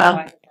much.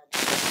 Well,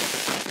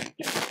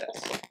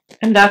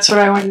 and that's what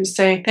I wanted to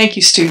say. Thank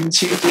you,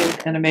 students. You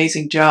did an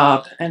amazing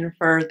job. And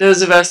for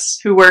those of us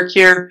who work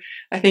here,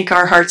 I think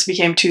our hearts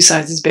became 2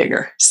 sizes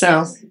bigger.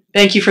 So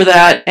thank you for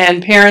that.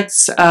 And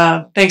parents,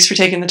 thanks for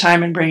taking the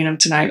time and bringing them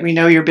tonight. We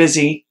know you're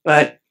busy,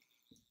 but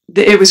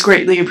it was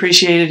greatly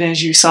appreciated. And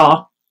as you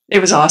saw, it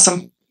was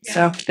awesome.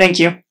 So thank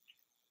you.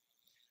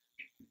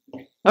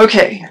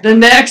 Okay, the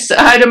next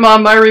item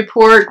on my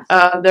report,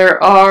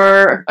 there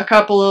are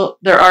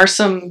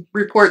some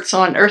reports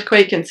on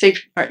earthquake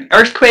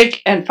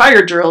and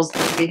fire drills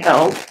that we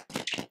held.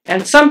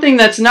 And something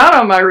that's not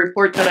on my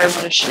report that I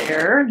want to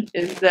share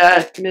is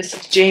that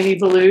Mrs. Jamie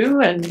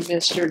Ballou and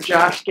Mr.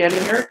 Josh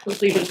Gettinger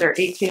completed their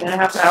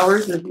 18.5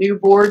 hours of new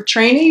board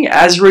training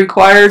as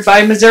required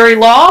by Missouri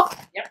law.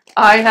 Yep.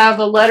 I have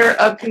a letter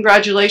of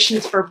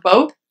congratulations for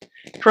both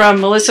from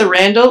Melissa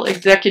Randall,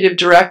 Executive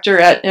Director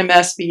at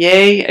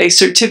MSBA, a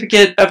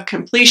certificate of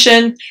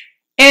completion,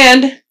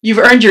 and you've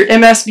earned your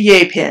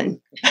MSBA pin.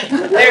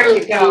 There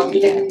you go.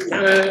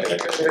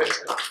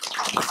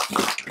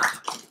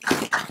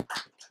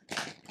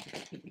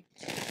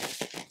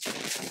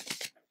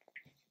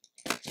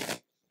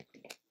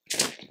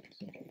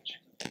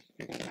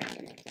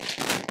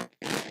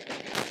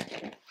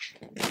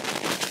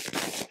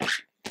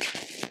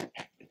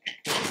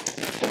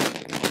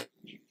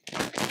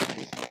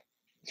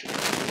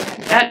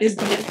 That is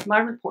the end of my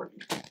report.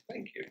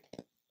 Thank you.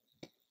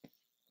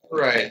 All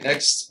right,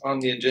 next on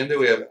the agenda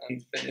we have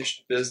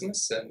unfinished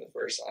business, and the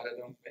first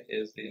item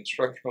is the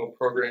instructional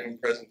programming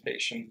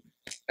presentation,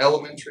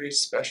 elementary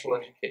special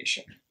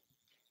education.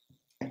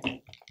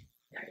 Let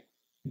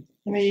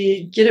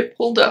me get it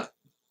pulled up.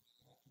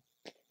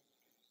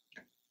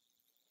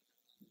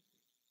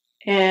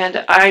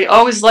 And I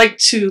always like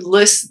to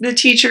list the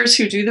teachers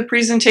who do the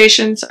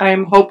presentations.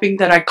 I'm hoping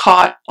that I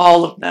caught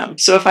all of them.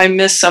 So if I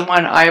miss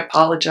someone, I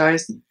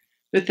apologize.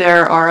 But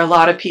there are a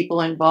lot of people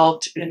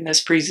involved in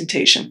this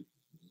presentation.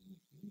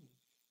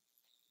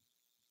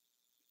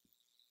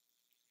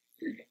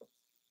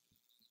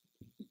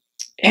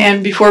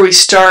 And before we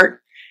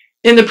start,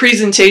 in the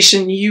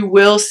presentation, you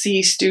will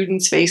see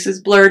students'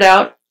 faces blurred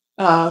out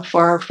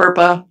for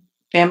FERPA,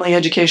 Family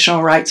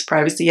Educational Rights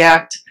Privacy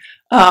Act.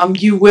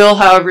 You will,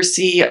 however,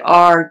 see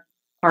our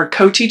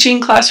co-teaching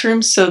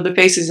classrooms, so the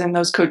faces in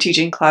those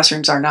co-teaching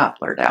classrooms are not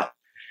blurred out.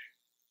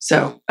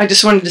 So I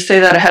just wanted to say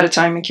that ahead of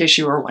time in case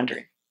you were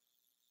wondering.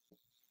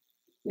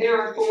 There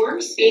are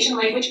 4 speech and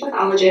language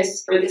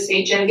pathologists for the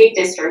St. Genevieve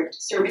District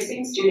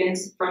servicing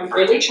students from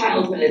early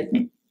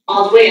childhood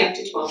all the way up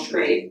to 12th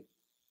grade.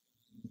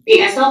 The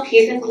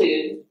SLPs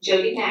include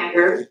Jody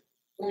Nagger,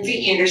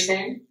 Lindsay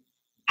Anderson,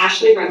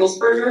 Ashley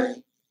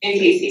Rebelsberger, and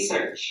Casey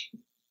Search.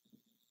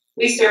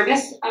 We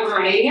service a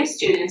variety of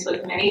students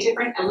with many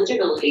different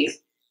eligibilities,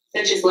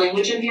 such as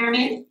language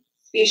impairment,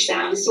 speech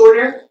sound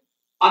disorder,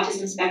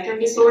 autism spectrum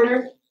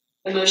disorder,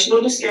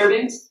 emotional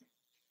disturbance,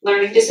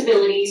 learning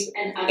disabilities,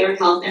 and other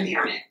health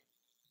impairment.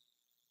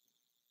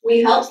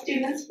 We help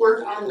students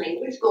work on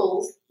language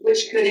goals,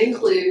 which could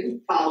include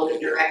following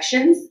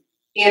directions,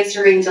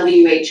 answering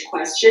WH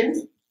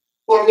questions,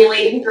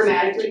 formulating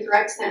grammatically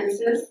correct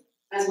sentences,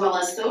 as well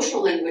as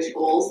social language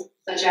goals,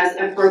 such as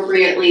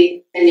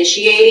appropriately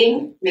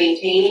initiating,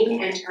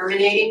 maintaining, and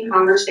terminating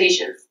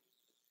conversations.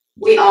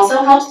 We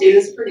also help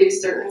students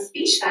produce certain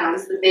speech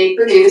sounds that they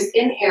produce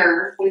in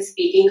error when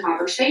speaking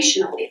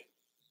conversationally.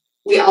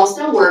 We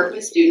also work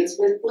with students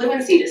with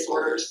fluency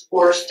disorders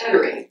or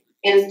stuttering,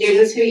 and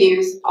students who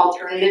use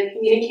alternative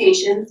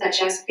communication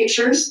such as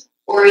pictures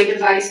or a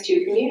device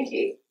to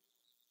communicate.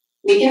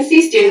 We can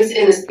see students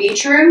in the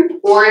speech room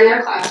or in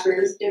their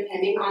classrooms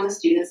depending on the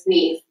student's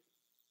needs.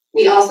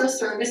 We also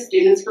service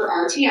students for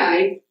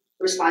RTI,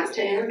 response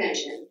to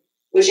intervention,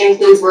 which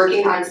includes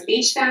working on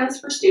speech sounds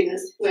for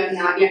students who have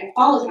not yet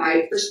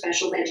qualified for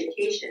special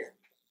education.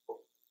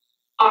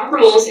 Our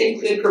roles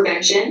include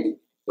prevention,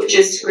 which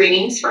is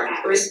screenings for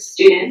at-risk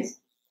students,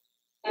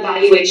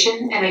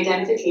 evaluation and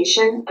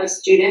identification of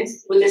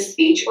students with a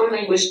speech or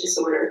language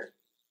disorder,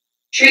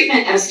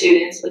 treatment of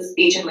students with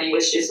speech and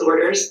language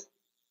disorders,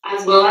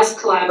 as well as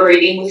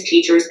collaborating with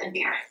teachers and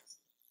parents.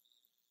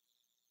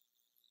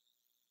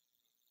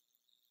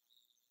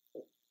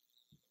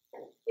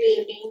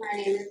 Good evening, my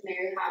name is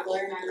Mary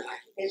Hobler and I'm an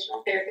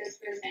occupational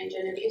therapist for the St.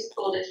 Genevieve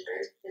School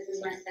District. This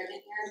is my second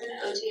year as an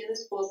OT in the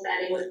school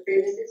setting with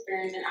previous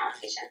experience in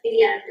outpatient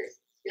pediatrics,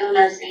 skilled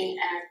nursing,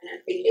 and I've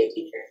been a pre-K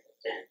teacher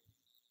assistant.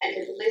 I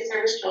typically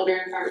service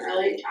children from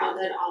early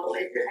childhood all the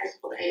way through high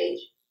school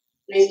age.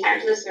 These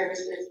types of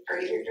services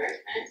are either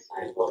direct minutes, so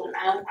I pull them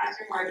out of the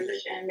classroom or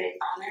position based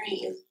on their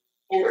needs,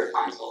 and or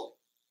consult.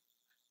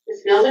 The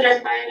skills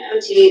addressed by an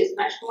OT is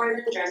much more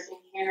than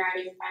addressing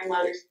handwriting, fine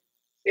motor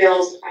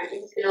skills,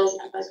 typing skills,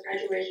 and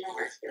post-graduation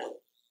work skills.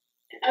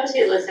 An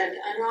OT looks at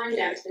the underlying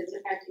deficits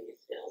affecting these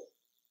skills,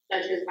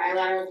 such as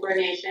bilateral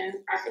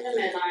coordination, crossing the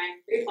midline,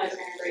 reflex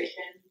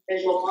integration,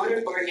 visual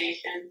motor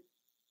coordination,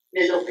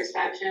 visual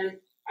perception,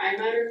 fine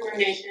motor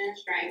coordination and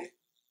strength,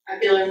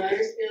 ocular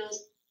motor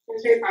skills,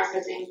 sensory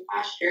processing,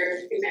 posture,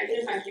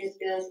 executive functioning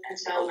skills, and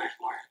so much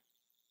more.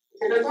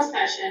 A typical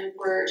session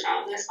for a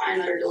child with fine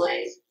motor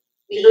delays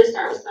usually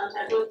start with some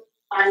type of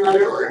fine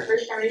motor or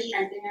first starting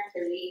strengthening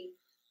activity.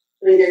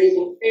 They're either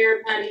using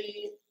fair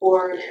putty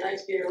or they like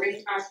to do a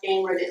ring toss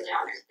game where they lay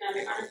on their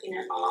stomach on a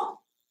peanut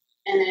ball.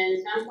 And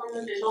then some form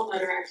of visual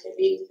motor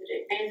activity such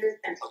as fingers,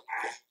 pencil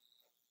cast.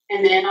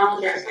 And then I'll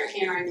address their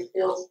handwriting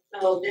skills.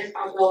 So this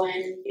I'll go in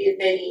and see if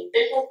they need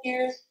visual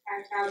cues,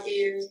 tactile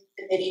cues,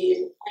 if they need to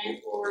use a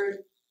plant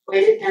board,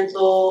 weighted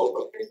pencil,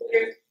 or pencil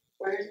grips,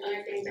 or there's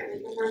other things that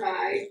we can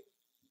provide.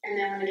 And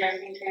then when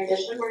addressing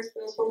transition work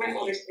skills for my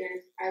older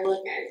students, I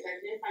look at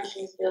executive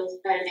functioning skills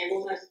that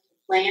enables us to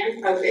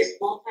plan, focus,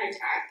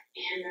 multitask,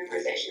 and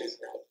memorization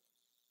skills.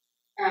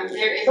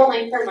 There is a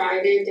link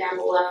provided down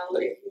below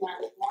if you want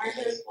to look more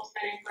into the school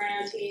setting for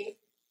an OT.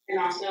 And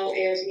also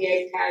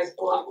AOTA has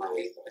a lot more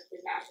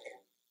resources out there.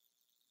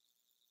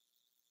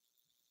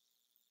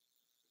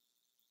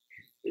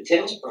 The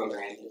TAILS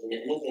program is an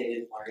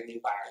innovative learning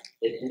environment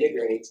that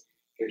integrates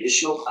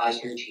traditional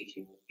classroom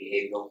teaching with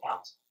behavioral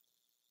counseling.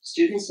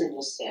 Students in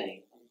this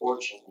setting,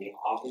 unfortunately,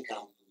 often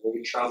come from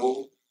very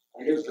troubled,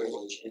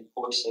 underprivileged, and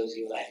poor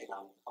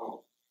socioeconomic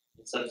homes,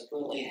 and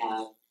subsequently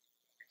have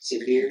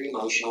severe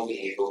emotional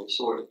behavioral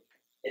disorder.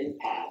 In the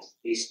past,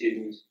 these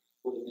students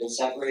would have been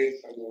separated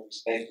from their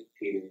respective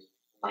peers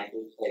and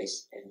likely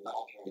placed in an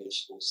alternative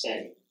school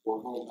setting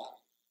or homebound.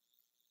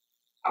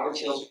 Our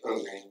TAILS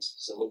programs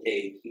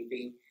facilitate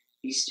keeping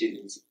these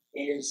students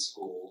in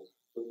school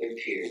with their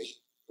peers,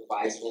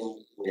 provides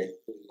them with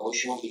the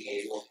emotional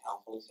behavioral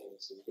counseling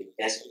services they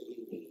desperately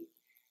need,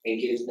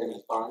 and gives them a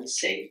fun,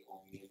 safe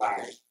learning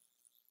environment.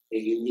 The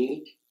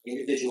unique,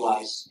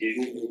 individualized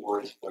student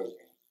rewards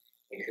program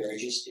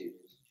encourages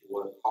students to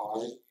work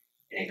hard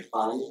in a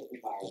fun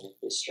environment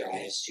that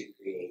strives to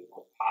create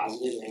more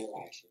positive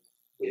interactions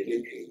with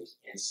their peers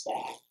and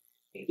staff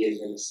and gives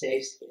them a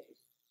safe space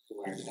to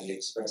learn how to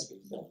express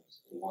themselves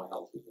in a more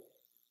healthy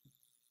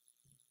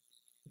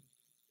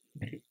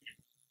way.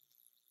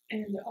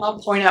 And I'll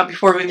point out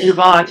before we move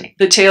on,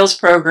 the TAILS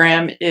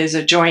program is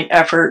a joint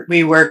effort.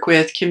 We work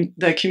with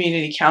the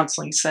Community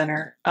Counseling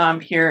Center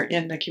here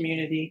in the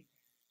community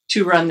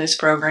to run this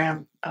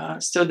program.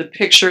 So the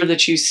picture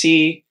that you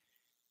see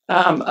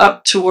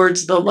up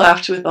towards the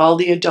left with all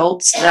the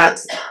adults,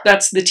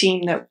 that's the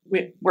team that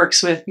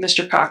works with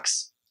Mr.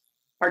 Cox,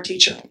 our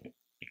teacher.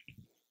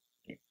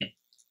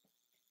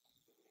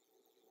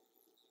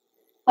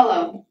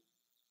 Hello.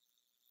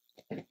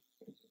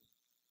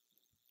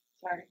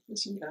 Sorry,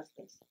 this one does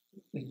this.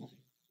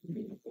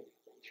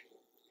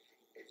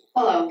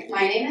 Hello,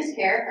 my name is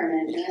Kara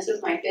Herman, and this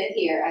is my 5th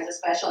year as a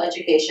special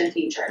education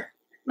teacher.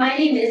 My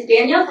name is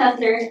Danielle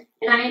Kessner,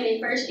 and I am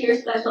a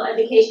first-year special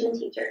education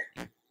teacher.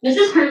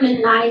 Mrs. Herman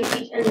and I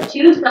teach in the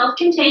 2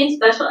 self-contained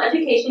special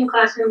education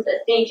classrooms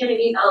at St.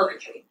 Genevieve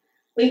Elementary.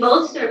 We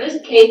both service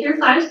K through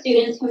 5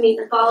 students who meet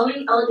the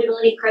following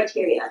eligibility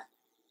criteria: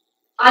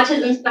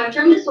 autism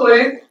spectrum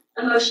disorder,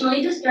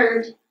 emotionally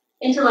disturbed,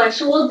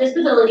 intellectual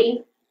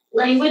disability,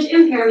 language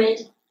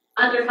impairment,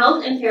 other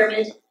health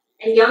impairment,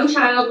 and young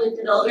child with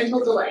developmental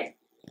delay.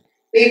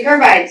 We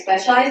provide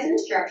specialized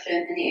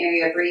instruction in the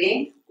area of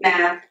reading,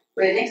 math,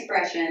 written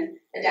expression,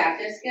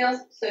 adaptive skills,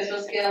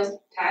 social skills,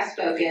 task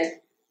focus,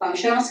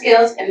 functional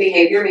skills, and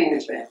behavior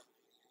management.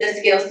 The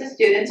skills the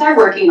students are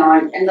working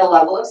on and the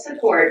level of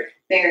support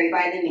vary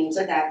by the needs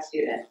of that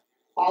student.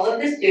 All of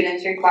the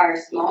students require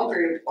small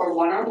group or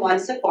one-on-one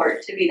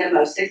support to be the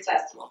most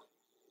successful.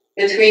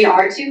 Between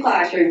our 2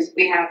 classrooms,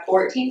 we have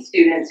 14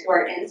 students who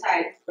are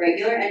inside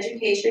regular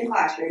education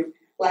classroom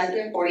less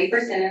than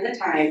 40% of the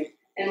time,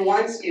 and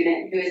 1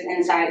 student who is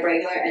inside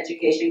regular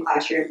education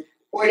classroom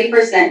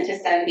 40% to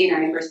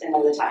 79%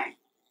 of the time.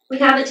 We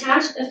have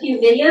attached a few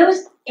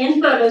videos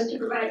and photos to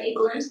provide a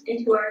glimpse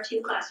into our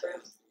 2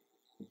 classrooms.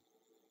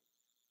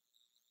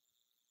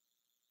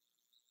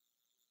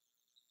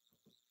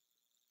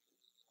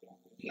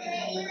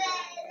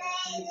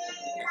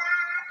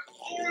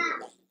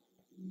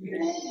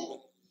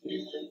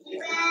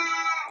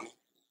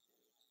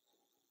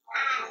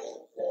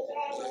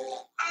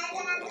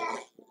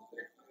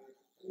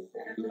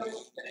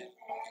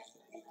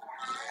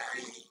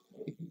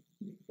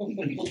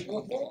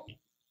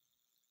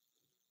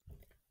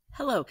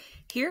 Hello.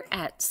 Here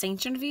at St.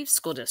 Genevieve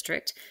School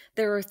District,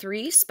 there are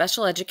 3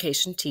 special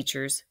education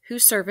teachers who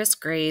service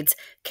grades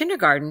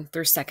kindergarten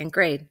through 2nd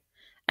grade.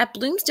 At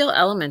Bloomsdale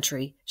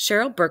Elementary,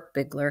 Cheryl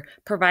Burke-Bigler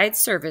provides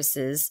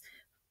services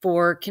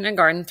for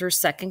kindergarten through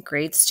 2nd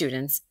grade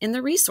students in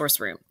the resource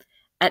room.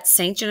 At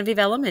St. Genevieve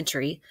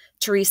Elementary,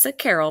 Teresa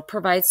Carroll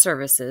provides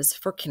services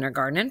for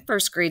kindergarten and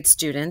 1st grade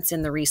students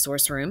in the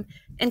resource room,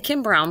 and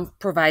Kim Brown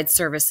provides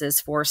services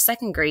for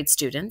 2nd grade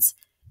students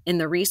in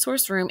the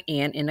resource room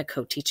and in a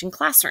co-teaching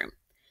classroom.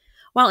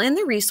 While in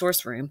the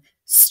resource room,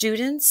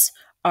 students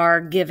are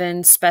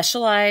given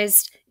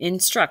specialized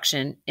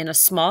instruction in a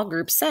small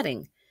group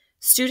setting.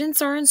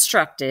 Students are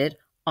instructed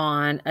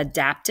on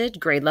adapted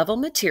grade level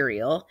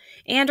material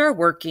and are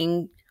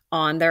working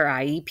on their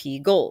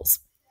IEP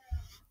goals.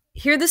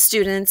 Here the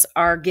students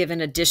are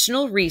given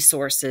additional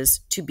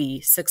resources to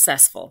be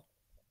successful.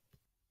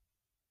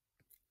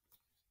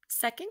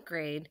 2nd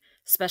grade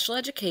special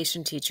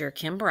education teacher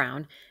Kim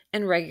Brown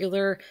and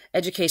regular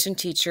education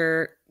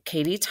teacher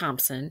Katie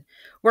Thompson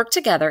work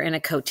together in a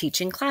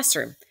co-teaching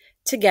classroom.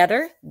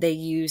 Together, they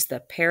use the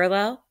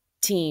parallel,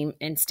 team,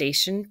 and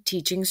station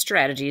teaching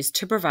strategies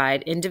to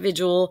provide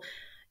individual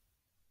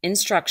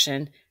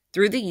instruction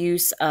through the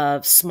use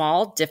of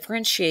small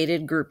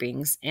differentiated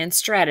groupings and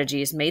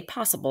strategies made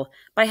possible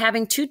by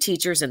having 2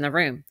 teachers in the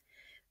room.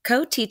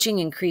 Co-teaching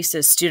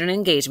increases student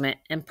engagement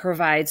and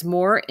provides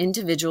more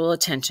individual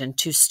attention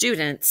to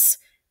students.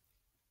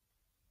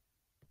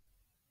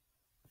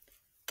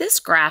 This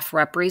graph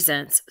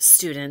represents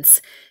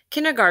students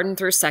kindergarten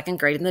through 2nd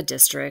grade in the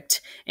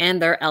district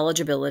and their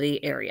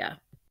eligibility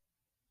area.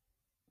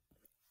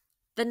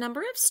 The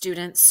number of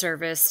students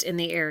serviced in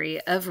the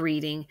area of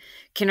reading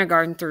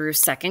kindergarten through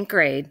 2nd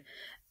grade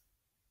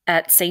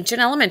at St. John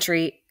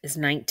Elementary is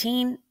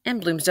 19 and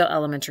Bloomsdale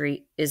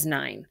Elementary is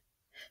 9.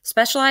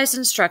 Specialized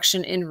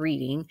instruction in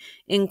reading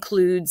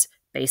includes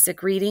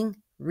basic reading,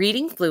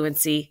 reading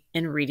fluency,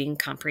 and reading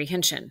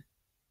comprehension.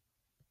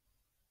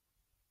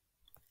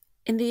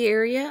 In the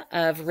area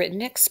of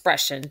written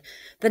expression,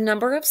 the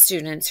number of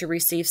students who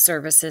receive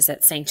services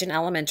at St. John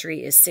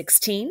Elementary is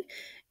 16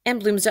 and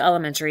Bloomsdale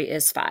Elementary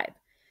is 5.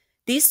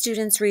 These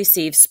students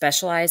receive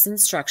specialized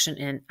instruction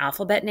in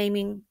alphabet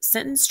naming,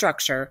 sentence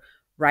structure,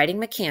 writing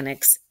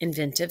mechanics,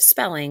 inventive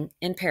spelling,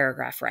 and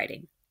paragraph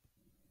writing.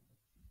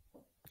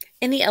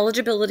 In the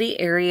eligibility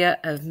area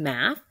of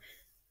math,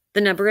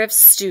 the number of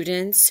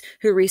students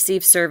who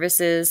receive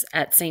services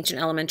at St. John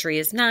Elementary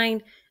is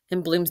 9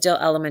 and Bloomsdale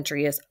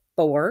Elementary is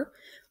 4.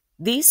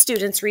 These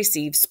students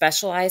receive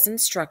specialized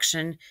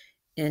instruction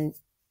in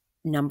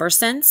number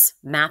sense,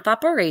 math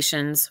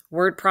operations,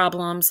 word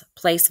problems,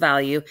 place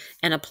value,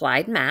 and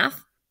applied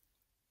math.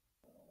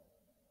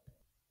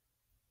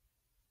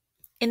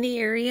 In the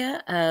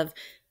area of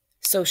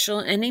social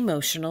and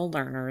emotional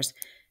learners,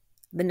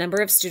 the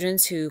number of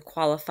students who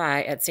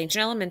qualify at St.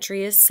 John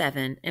Elementary is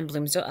 7 and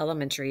Bloomsdale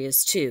Elementary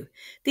is 2.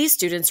 These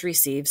students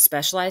receive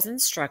specialized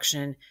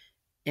instruction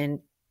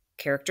in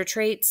character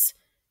traits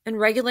and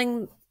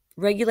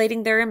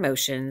regulating their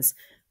emotions,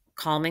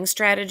 calming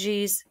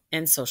strategies,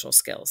 and social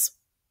skills.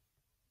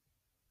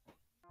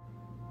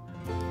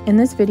 In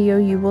this video,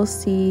 you will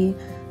see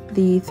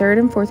the 3rd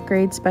and 4th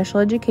grade special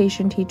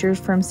education teachers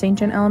from St.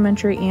 John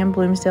Elementary and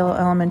Bloomsdale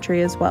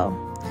Elementary as well.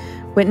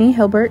 Whitney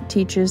Hilbert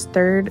teaches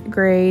 3rd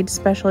grade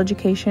special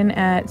education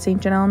at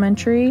St. John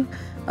Elementary,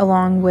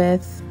 along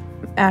with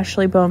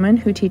Ashley Bowman,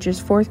 who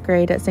teaches 4th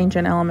grade at St.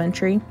 John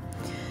Elementary.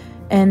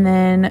 And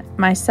then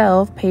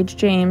myself, Paige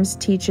James,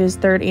 teaches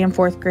 3rd and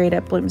 4th grade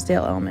at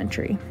Bloomsdale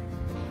Elementary.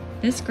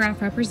 This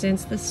graph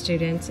represents the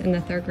students in the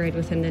 3rd grade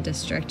within the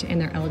district and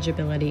their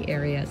eligibility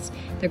areas.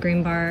 The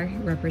green bar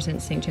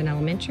represents St. John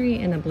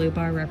Elementary and the blue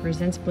bar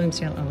represents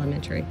Bloomsdale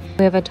Elementary.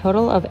 We have a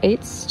total of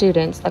 8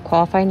 students that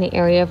qualify in the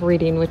area of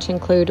reading, which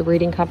include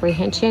reading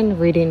comprehension,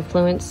 reading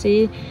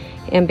fluency,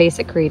 and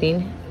basic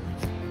reading.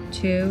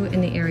 2 in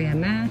the area of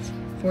math,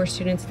 4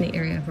 students in the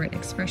area of written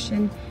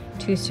expression,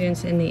 2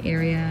 students in the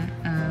area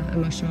of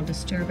emotional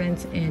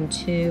disturbance, and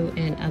 2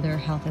 in other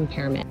health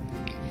impairment.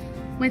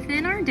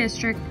 Within our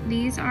district,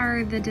 these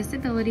are the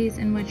disabilities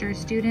in which our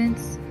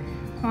students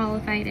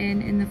qualified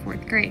in the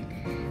 4th grade.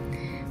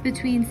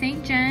 Between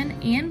St. John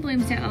and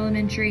Bloomsdale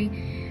Elementary,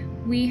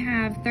 we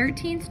have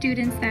 13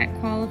 students that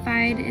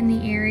qualified in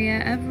the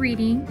area of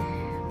reading,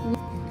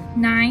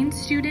 9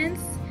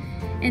 students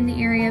in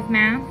the area of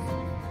math,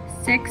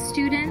 6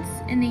 students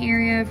in the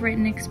area of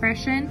written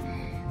expression,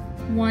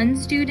 1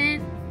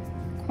 student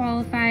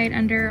qualified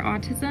under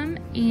autism,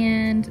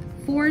 and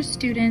 4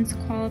 students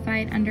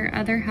qualified under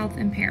other health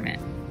impairment.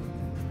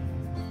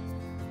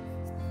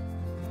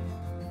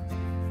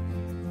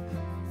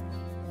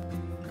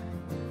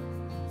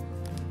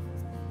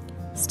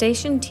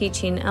 Station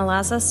teaching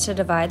allows us to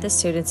divide the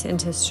students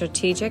into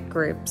strategic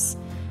groups.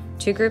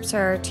 2 groups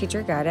are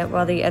teacher guided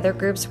while the other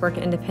groups work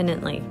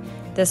independently.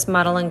 This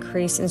model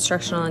increases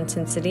instructional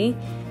intensity,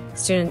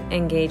 student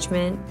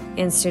engagement,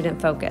 and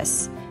student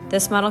focus.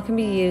 This model can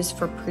be used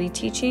for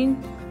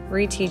pre-teaching,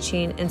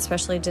 reteaching, and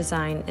specially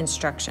designed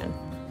instruction.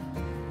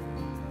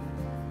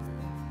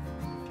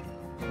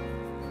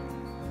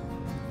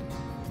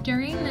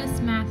 During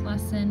this math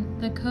lesson,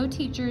 the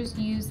co-teachers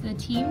used the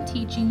team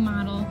teaching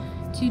model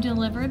to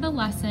deliver the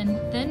lesson,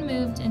 then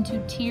moved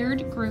into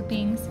tiered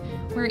groupings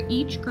where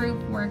each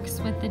group works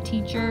with the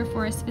teacher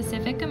for a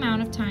specific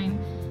amount of time.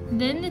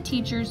 Then the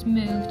teachers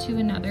move to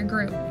another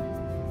group.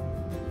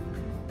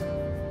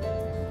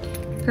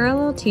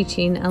 Parallel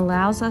teaching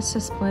allows us to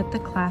split the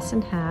class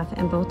in half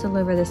and both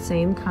deliver the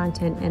same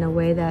content in a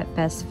way that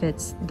best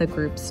fits the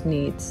group's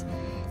needs.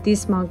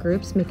 These small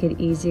groups make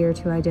it easier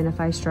to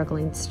identify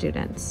struggling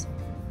students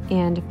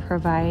and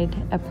provide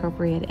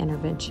appropriate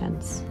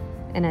interventions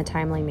in a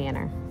timely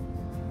manner.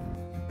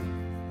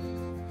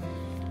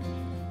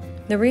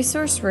 The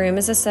resource room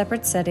is a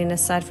separate setting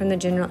aside from the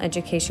general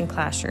education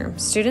classroom.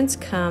 Students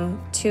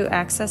come to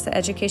access the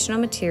educational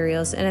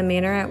materials in a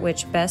manner at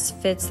which best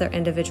fits their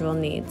individual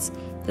needs.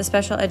 The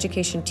special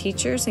education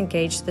teachers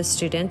engage the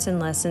students in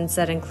lessons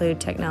that include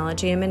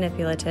technology and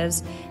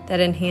manipulatives that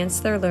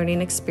enhance their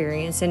learning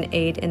experience and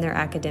aid in their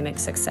academic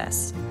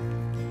success.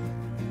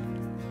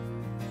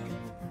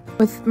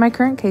 With my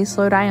current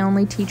caseload, I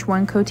only teach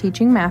one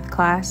co-teaching math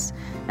class,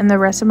 and the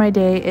rest of my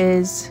day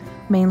is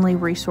mainly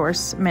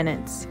resource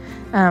minutes.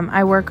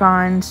 I work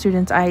on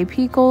students'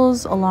 IEP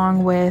goals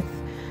along with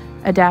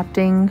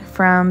adapting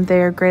from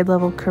their grade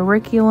level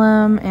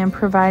curriculum and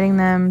providing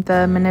them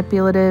the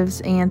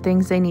manipulatives and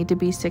things they need to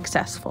be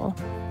successful.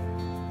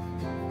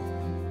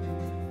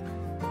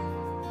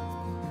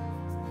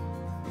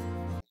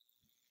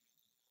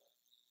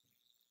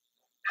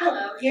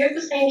 Hello, here's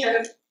the St.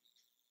 Genevieve.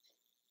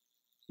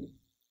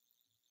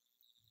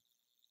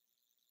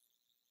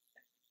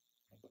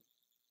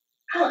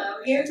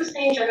 Hello, here at the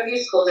St.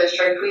 Genevieve School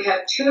District, we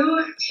have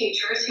two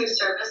teachers who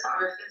service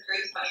our 5th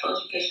grade special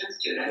education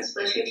students.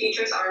 The two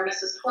teachers are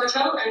Mrs.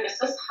 Portel and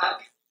Mrs.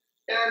 Huck.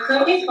 There are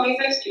currently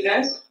 25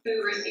 students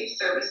who receive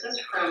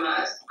services from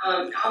us.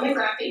 On the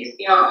graph that you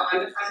see on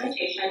the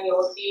presentation, you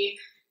will see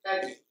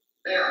that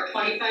there are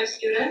 25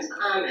 students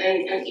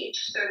in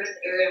each service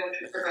area in which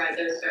we provide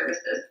those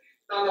services.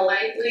 So on the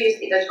light blue, you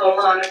see the total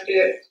amount of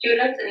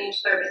students in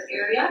each service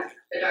area.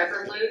 The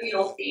darker blue,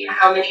 you'll see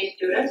how many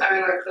students are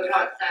in our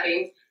co-taught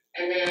setting.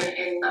 And then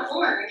in the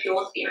orange, you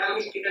will see how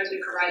many students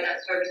we provide that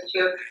service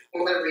to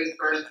in the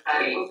resource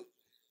setting.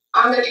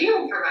 On the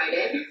table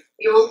provided,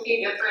 you will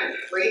see different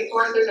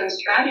resources and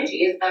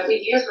strategies that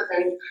we use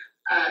within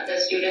the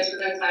students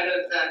within inside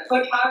of the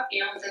co-taught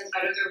and within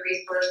inside of the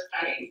resource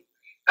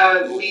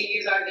setting. We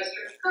use our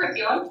district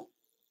curriculum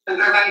and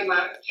provide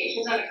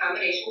modifications and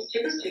accommodations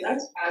to the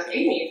students as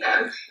they need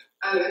them.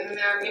 And then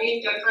there are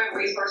many different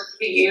resources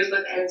we use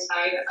within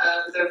inside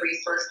of the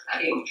resource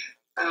setting.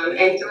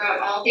 And throughout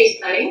all these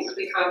settings,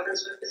 we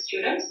conference with the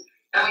students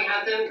and we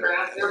have them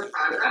graph their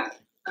progress.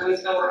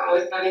 So we're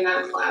always having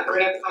that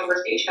collaborative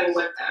conversation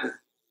with them.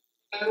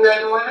 And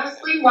then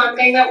lastly, one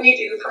thing that we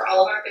do for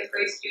all of our 5th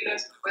grade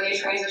students before they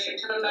transition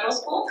to the middle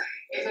school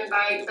is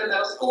invite the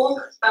middle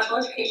school special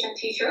education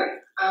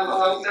teacher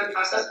along with their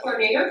process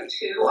coordinator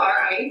to our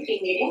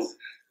IEP meetings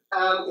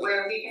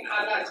where we can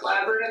have that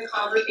collaborative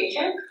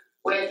conversation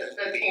with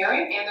the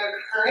parent and their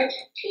current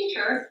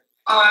teacher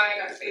on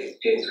the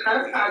student's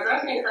current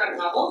progress and current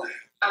level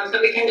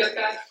so we can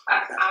discuss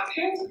class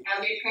options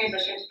as they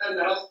transition to the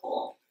middle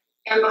school.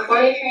 And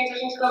before they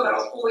transition to the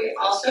middle school, we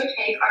also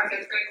take our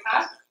 5th grade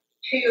class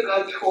to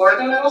go tour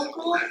the middle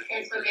school,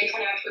 and so they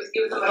can actually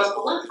see what the middle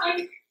school looks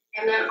like,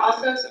 and then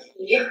also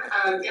see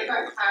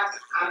different class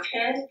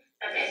options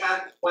that they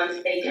have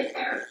once they get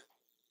there.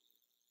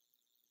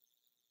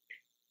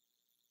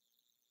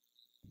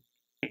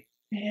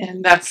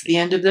 And that's the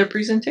end of their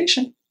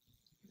presentation.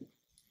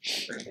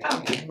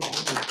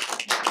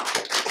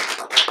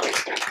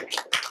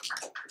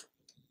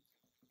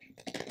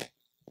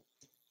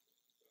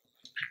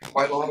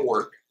 Quite a lot of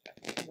work.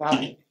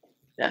 Right.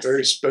 Yes.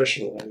 Very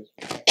specialized.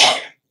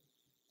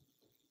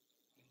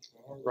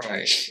 All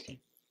right.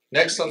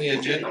 Next on the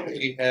agenda,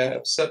 we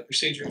have set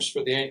procedures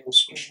for the annual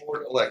school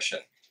board election.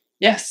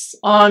 Yes,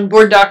 on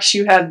board docs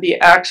you have the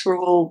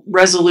actual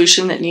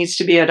resolution that needs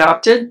to be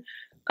adopted.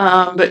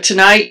 But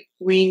tonight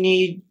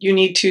you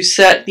need to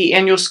set the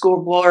annual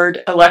school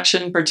board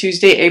election for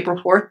Tuesday,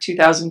 April 4th,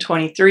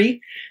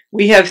 2023.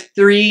 We have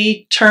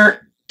 3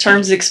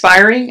 terms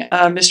expiring,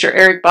 Mr.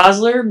 Eric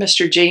Bosler,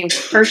 Mr. James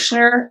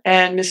Kirshner,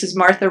 and Mrs.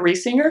 Martha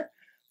Riesinger.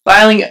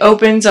 Filing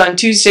opens on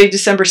Tuesday,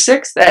 December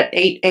 6th at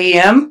 8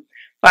 a.m.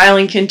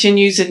 Filing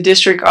continues in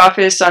district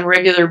office on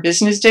regular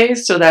business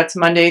days, so that's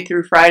Monday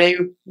through Friday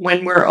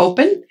when we're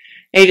open,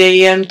 8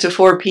 a.m. to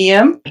 4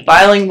 p.m.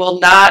 Filing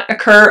will not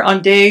occur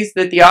on days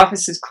that the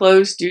office is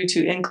closed due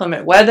to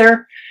inclement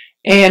weather,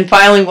 and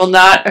filing will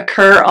not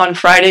occur on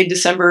Friday,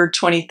 December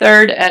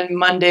 23rd and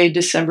Monday,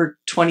 December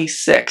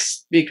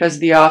 26th because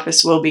the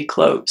office will be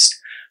closed.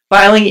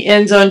 Filing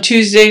ends on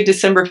Tuesday,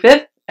 December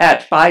 5th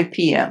at 5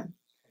 p.m.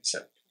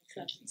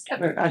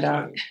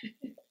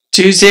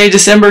 Tuesday,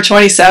 December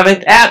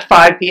 27th at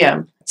 5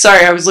 p.m.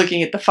 Sorry, I was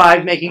looking at the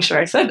 5, making sure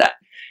I said that.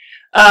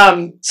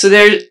 So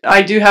there,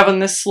 I do have on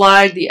this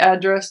slide the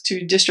address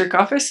to district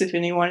office if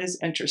anyone is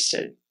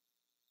interested.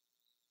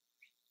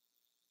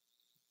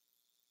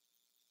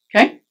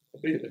 Okay.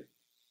 Be there.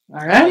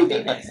 All right. We'll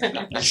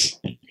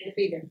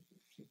be there.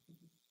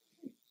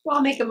 Well,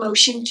 I'll make a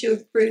motion to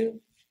approve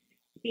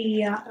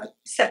the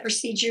set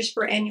procedures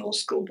for annual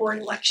school board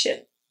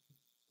election.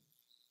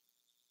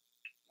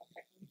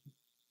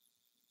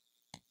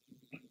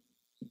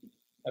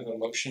 I have a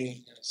motion and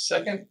a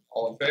second.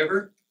 All in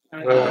favor?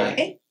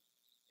 Aye.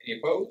 Any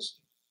opposed?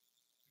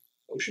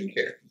 Motion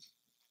carries.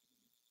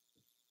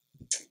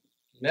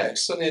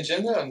 Next on the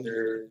agenda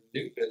under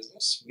new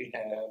business, we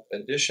have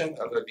addition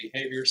of a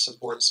behavior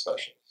support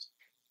specialist.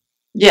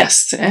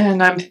 Yes,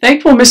 and I'm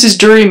thankful Mrs.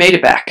 Drury made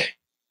it back.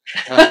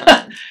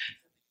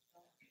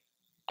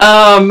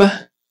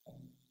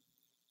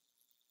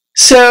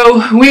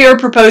 So we are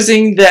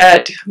proposing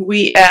that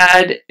we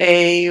add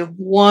a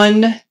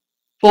one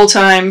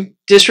full-time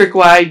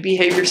district-wide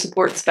behavior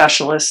support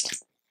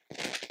specialist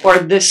for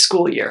this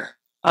school year.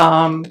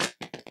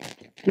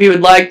 We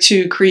would like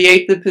to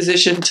create the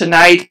position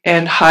tonight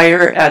and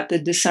hire at the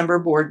December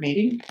board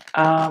meeting.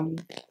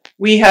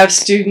 We have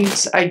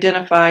students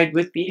identified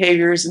with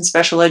behaviors in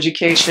special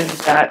education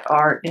that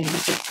are in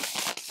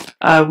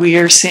we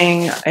are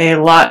seeing a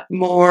lot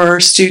more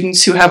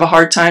students who have a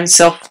hard time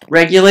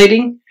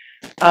self-regulating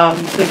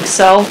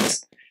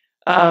themselves.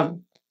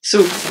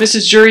 So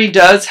Mrs. Jury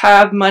does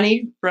have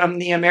money from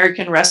the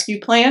American Rescue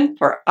Plan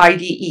for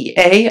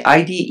IDEA.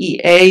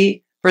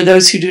 IDEA, for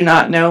those who do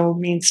not know,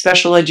 means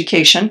special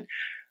education.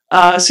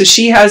 So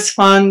she has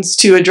funds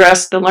to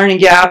address the learning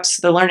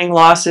gaps, the learning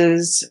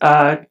losses,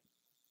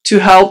 to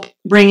help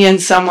bring in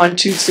someone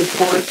to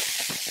support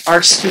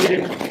our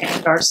students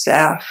and our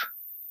staff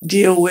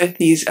deal with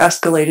these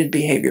escalated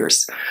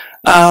behaviors.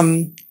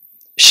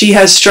 She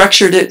has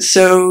structured it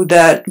so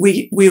that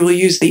we will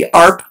use the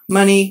ARP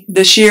money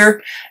this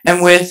year,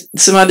 and with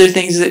some other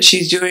things that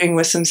she's doing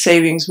with some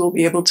savings, we'll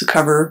be able to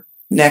cover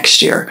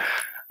next year.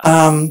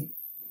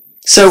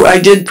 So I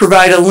did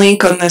provide a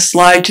link on this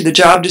slide to the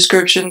job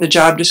description. The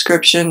job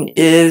description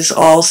is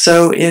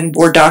also in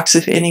board docs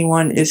if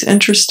anyone is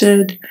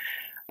interested.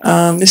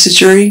 Mrs.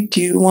 Jury,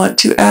 do you want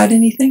to add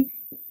anything?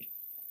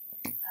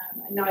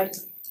 No,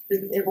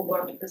 it will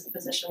work, this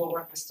position will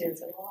work with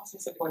students and will also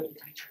support the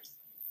teachers.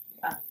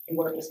 We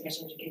work with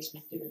special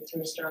education students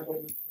who are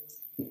struggling with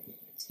those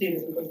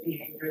students with those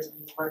behaviors and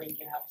these learning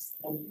gaps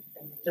and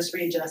just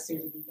readjusting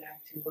to be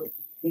back to what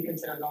we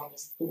consider normal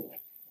school.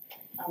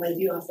 I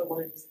do also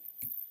want to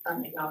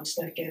acknowledge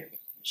that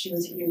she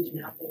was huge in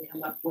helping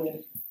come up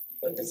with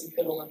what this is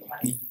going to look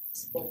like to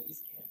support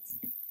these kids.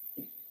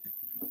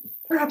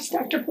 Perhaps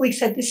Dr. Pulley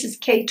said this is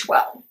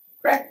K-12,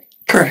 correct?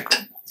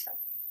 Correct.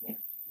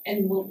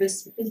 And will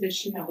this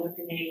position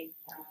eliminate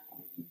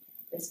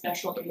the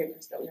special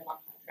behaviors that we have on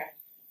contract?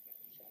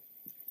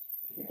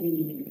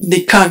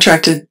 The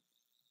contracted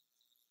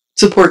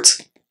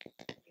supports.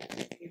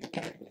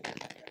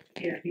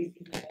 Yeah,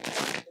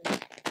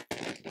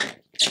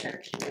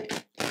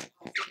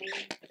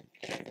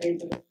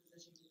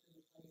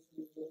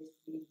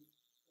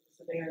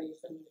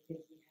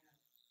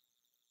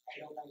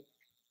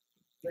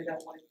 I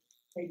don't want to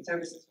take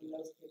services from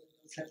those kids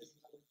and those services.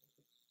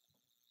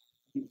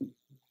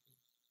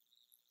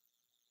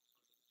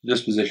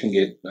 This position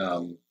get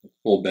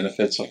full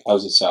benefits?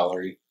 How's the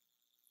salary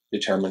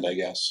determined, I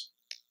guess?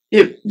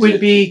 It would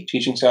be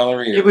teaching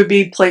salary? Or? It would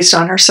be placed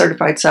on our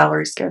certified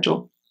salary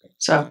schedule.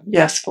 So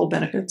yes, full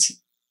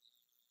benefits.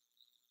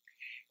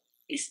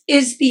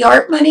 Is the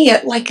ARP money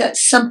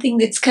something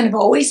that's kind of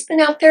always been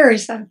out there, or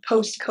is that a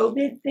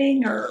post-COVID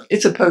thing, or?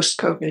 It's a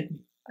post-COVID.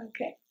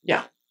 Okay.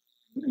 Yeah.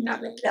 I'm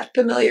not really that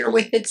familiar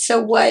with it. So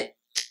what?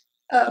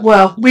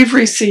 Well, we've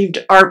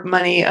received ARP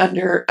money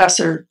under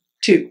ESSER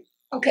 2.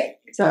 Okay.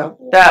 So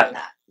that,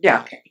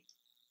 yeah. Okay.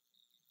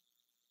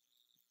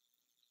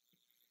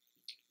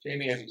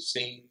 Jamie, have you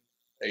seen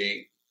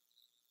a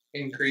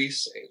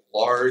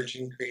large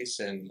increase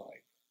in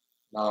like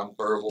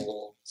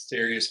nonverbal,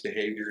 serious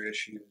behavior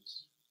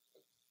issues?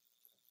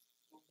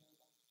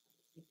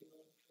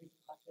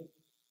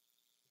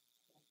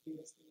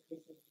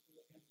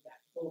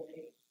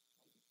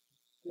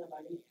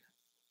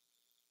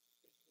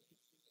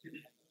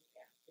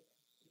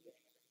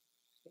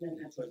 And then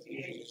that's what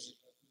behaviors.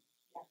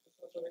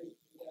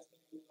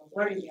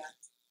 Learning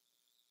gaps.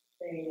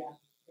 They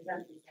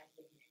present these kinds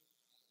of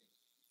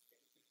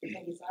behaviors.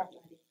 And it's our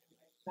money.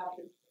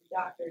 Talking to the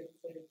doctor and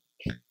said,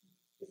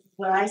 this is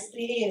what I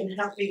see and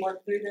help me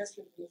work through this.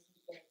 And this is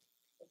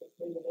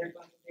what their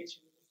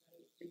conversation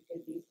is.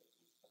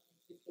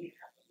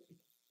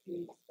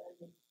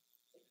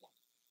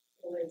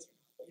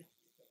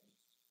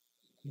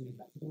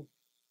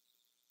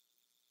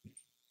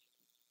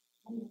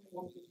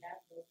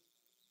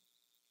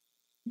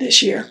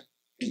 This year.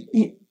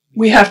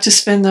 We have to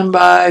spend them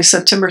by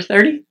September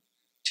 30,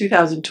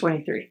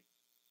 2023.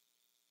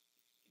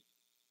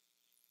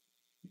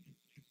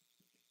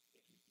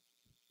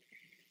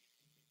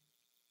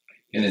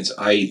 And it's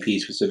IEP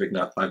specific,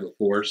 not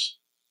 504s?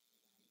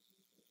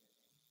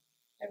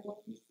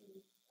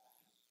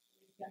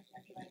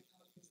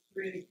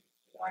 Through the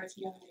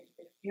RTI,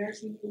 the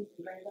parents meetings, and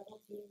grade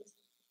level teams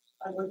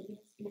are looking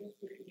at students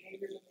with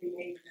behaviors that they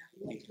may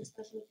evaluate. need for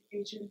special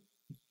education.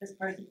 This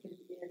person can be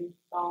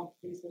involved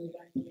in some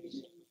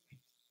evaluations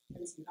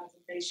and some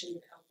consultation to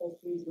help those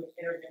students with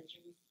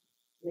interventions,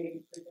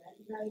 maybe prevent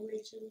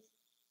evaluations.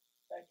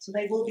 But, so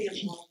they will be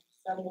involved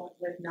somewhat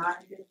with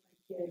non-identified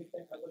kids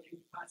that are looking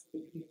to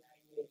possibly be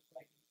evaluated.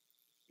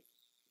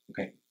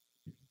 Okay.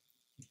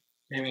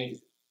 Amy,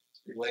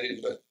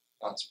 related but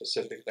not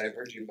specific, I've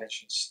heard you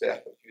mention staff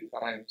a few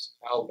times.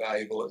 How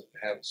valuable is it to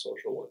have a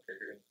social worker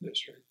here in the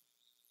district?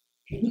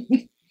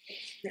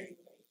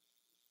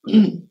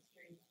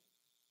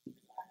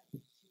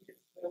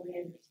 Really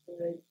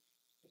understood.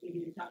 We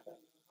need to talk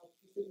about mental health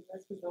pieces of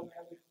this because over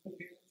every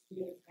students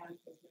have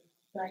mental health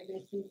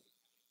diagnoses.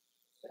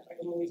 So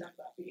when we talk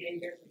about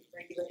behaviors and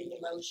regulating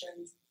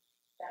emotions,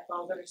 that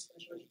falls under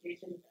special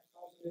education, that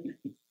falls under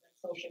that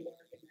social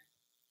work and that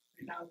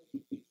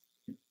technology.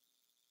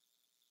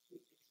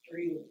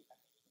 Extremely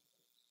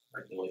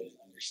Our ability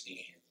to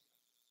understand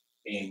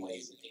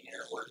families and the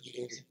inner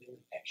workings and the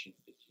connections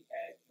that you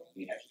had. When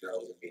we have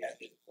struggles and we have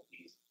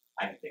difficulties,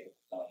 I can pick up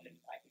the phone and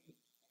I can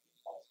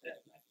call Steph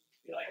and I can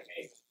be like,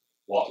 hey,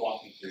 walk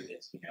me through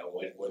this. You know,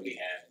 what do we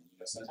have? And, you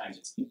know, sometimes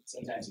it's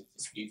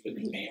disputes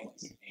within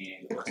families,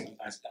 and or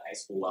sometimes at the high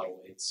school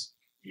level, it's,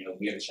 you know,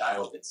 we have a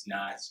child that's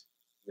not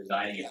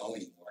residing at home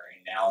anymore,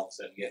 and now all of a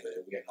sudden we have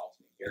an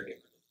ultimate caregiver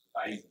that's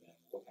providing for them.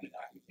 What kind of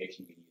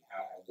documentation we need?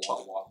 How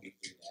walk me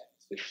through that.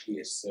 So she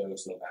is so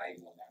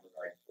valuable in that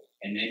regard.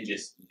 And then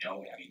just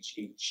knowing, I mean,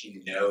 she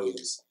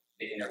knows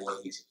the inner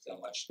workings of so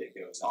much that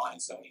goes on,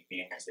 and so many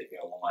families that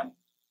go on.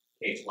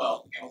 K-12,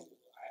 you know,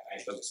 I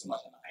focus so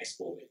much on the high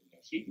school, but you know,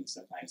 she can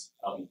sometimes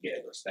help me get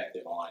a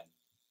perspective on,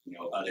 you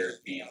know, other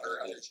family or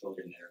other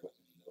children that are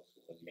within the middle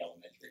school and the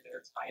elementary that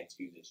are tied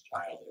to this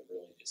child. That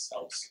really just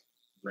helps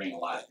bring a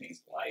lot of things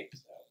to light.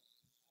 So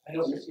I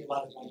also see a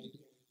lot of money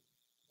here.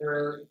 There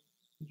are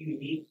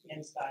unique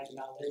inside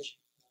knowledge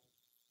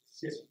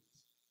systems,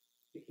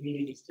 the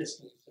community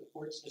systems,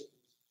 support systems,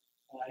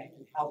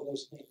 and how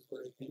those things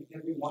work. And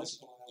every once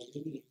in a while,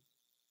 we need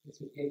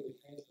to be able to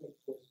translate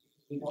for us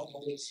because we don't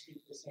always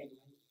speak the same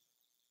language.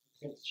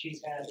 Since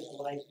she's had a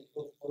life in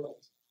both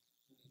worlds,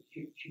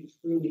 she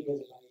truly is a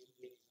life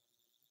in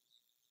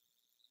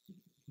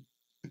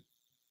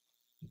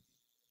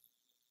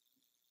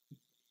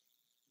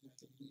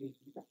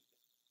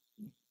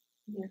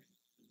Yeah.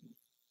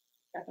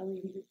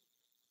 Definitely.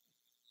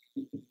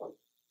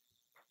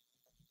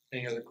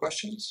 Any other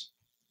questions?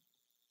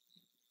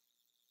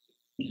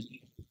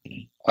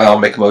 I'll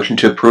make a motion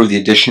to approve the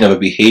addition of a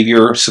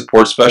behavior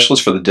support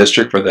specialist for the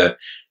district for the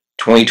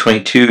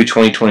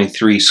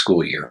 2022-2023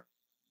 school year.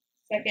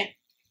 Second.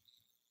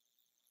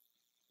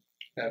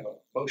 I have a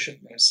motion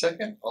and a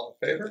second. All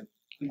in favor?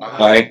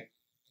 Aye.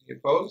 Any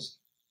opposed?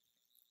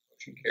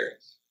 Motion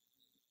carries.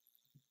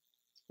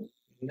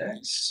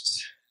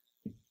 Next,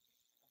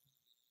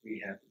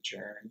 we have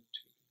adjourned to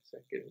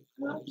executive.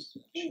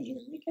 Here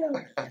we go.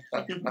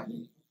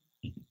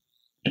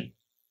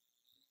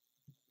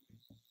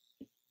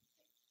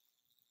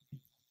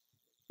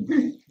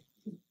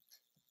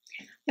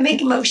 I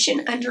make a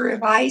motion under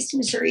revised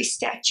Missouri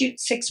Statute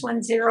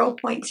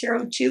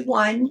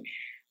 610.021,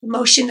 a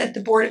motion that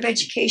the Board of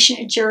Education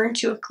adjourn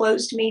to a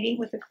closed meeting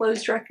with a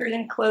closed record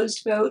and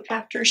closed vote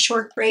after a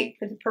short break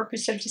for the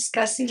purpose of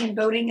discussing and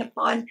voting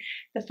upon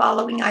the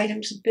following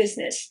items of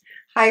business: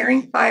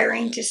 hiring,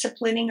 firing,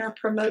 disciplining, or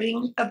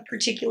promoting of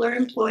particular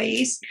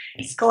employees,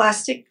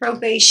 scholastic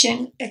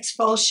probation,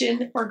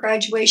 expulsion, or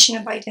graduation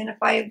of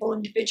identifiable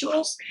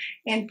individuals,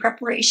 and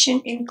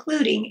preparation,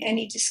 including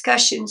any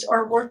discussions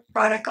or work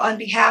product on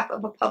behalf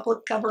of a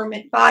public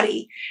government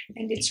body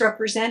and its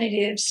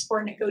representatives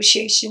for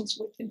negotiations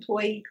with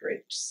employee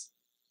groups.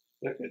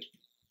 Second.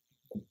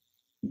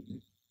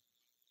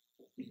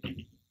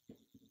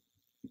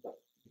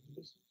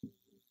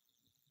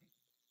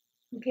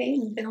 Okay,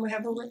 and then we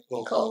have a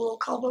roll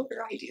call vote,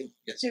 or I do.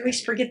 Yes. I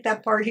always forget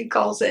that part, who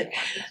calls it.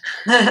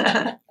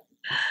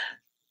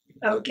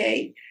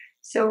 Okay,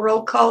 so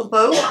roll call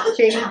vote,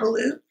 Jamie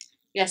Ballou.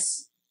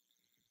 Yes.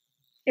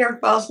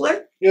 Eric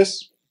Bosler.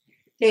 Yes.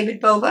 David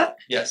Bova.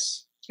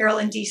 Yes.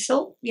 Carolyn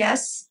Diesel,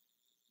 yes.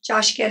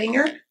 Josh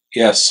Gettinger.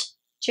 Yes.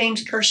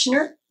 James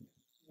Kirshner.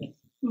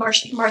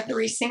 Martha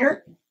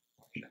Riesinger.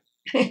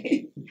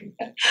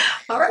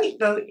 All right,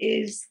 vote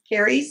is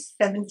carries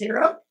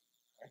 7-0.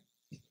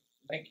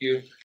 Thank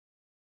you.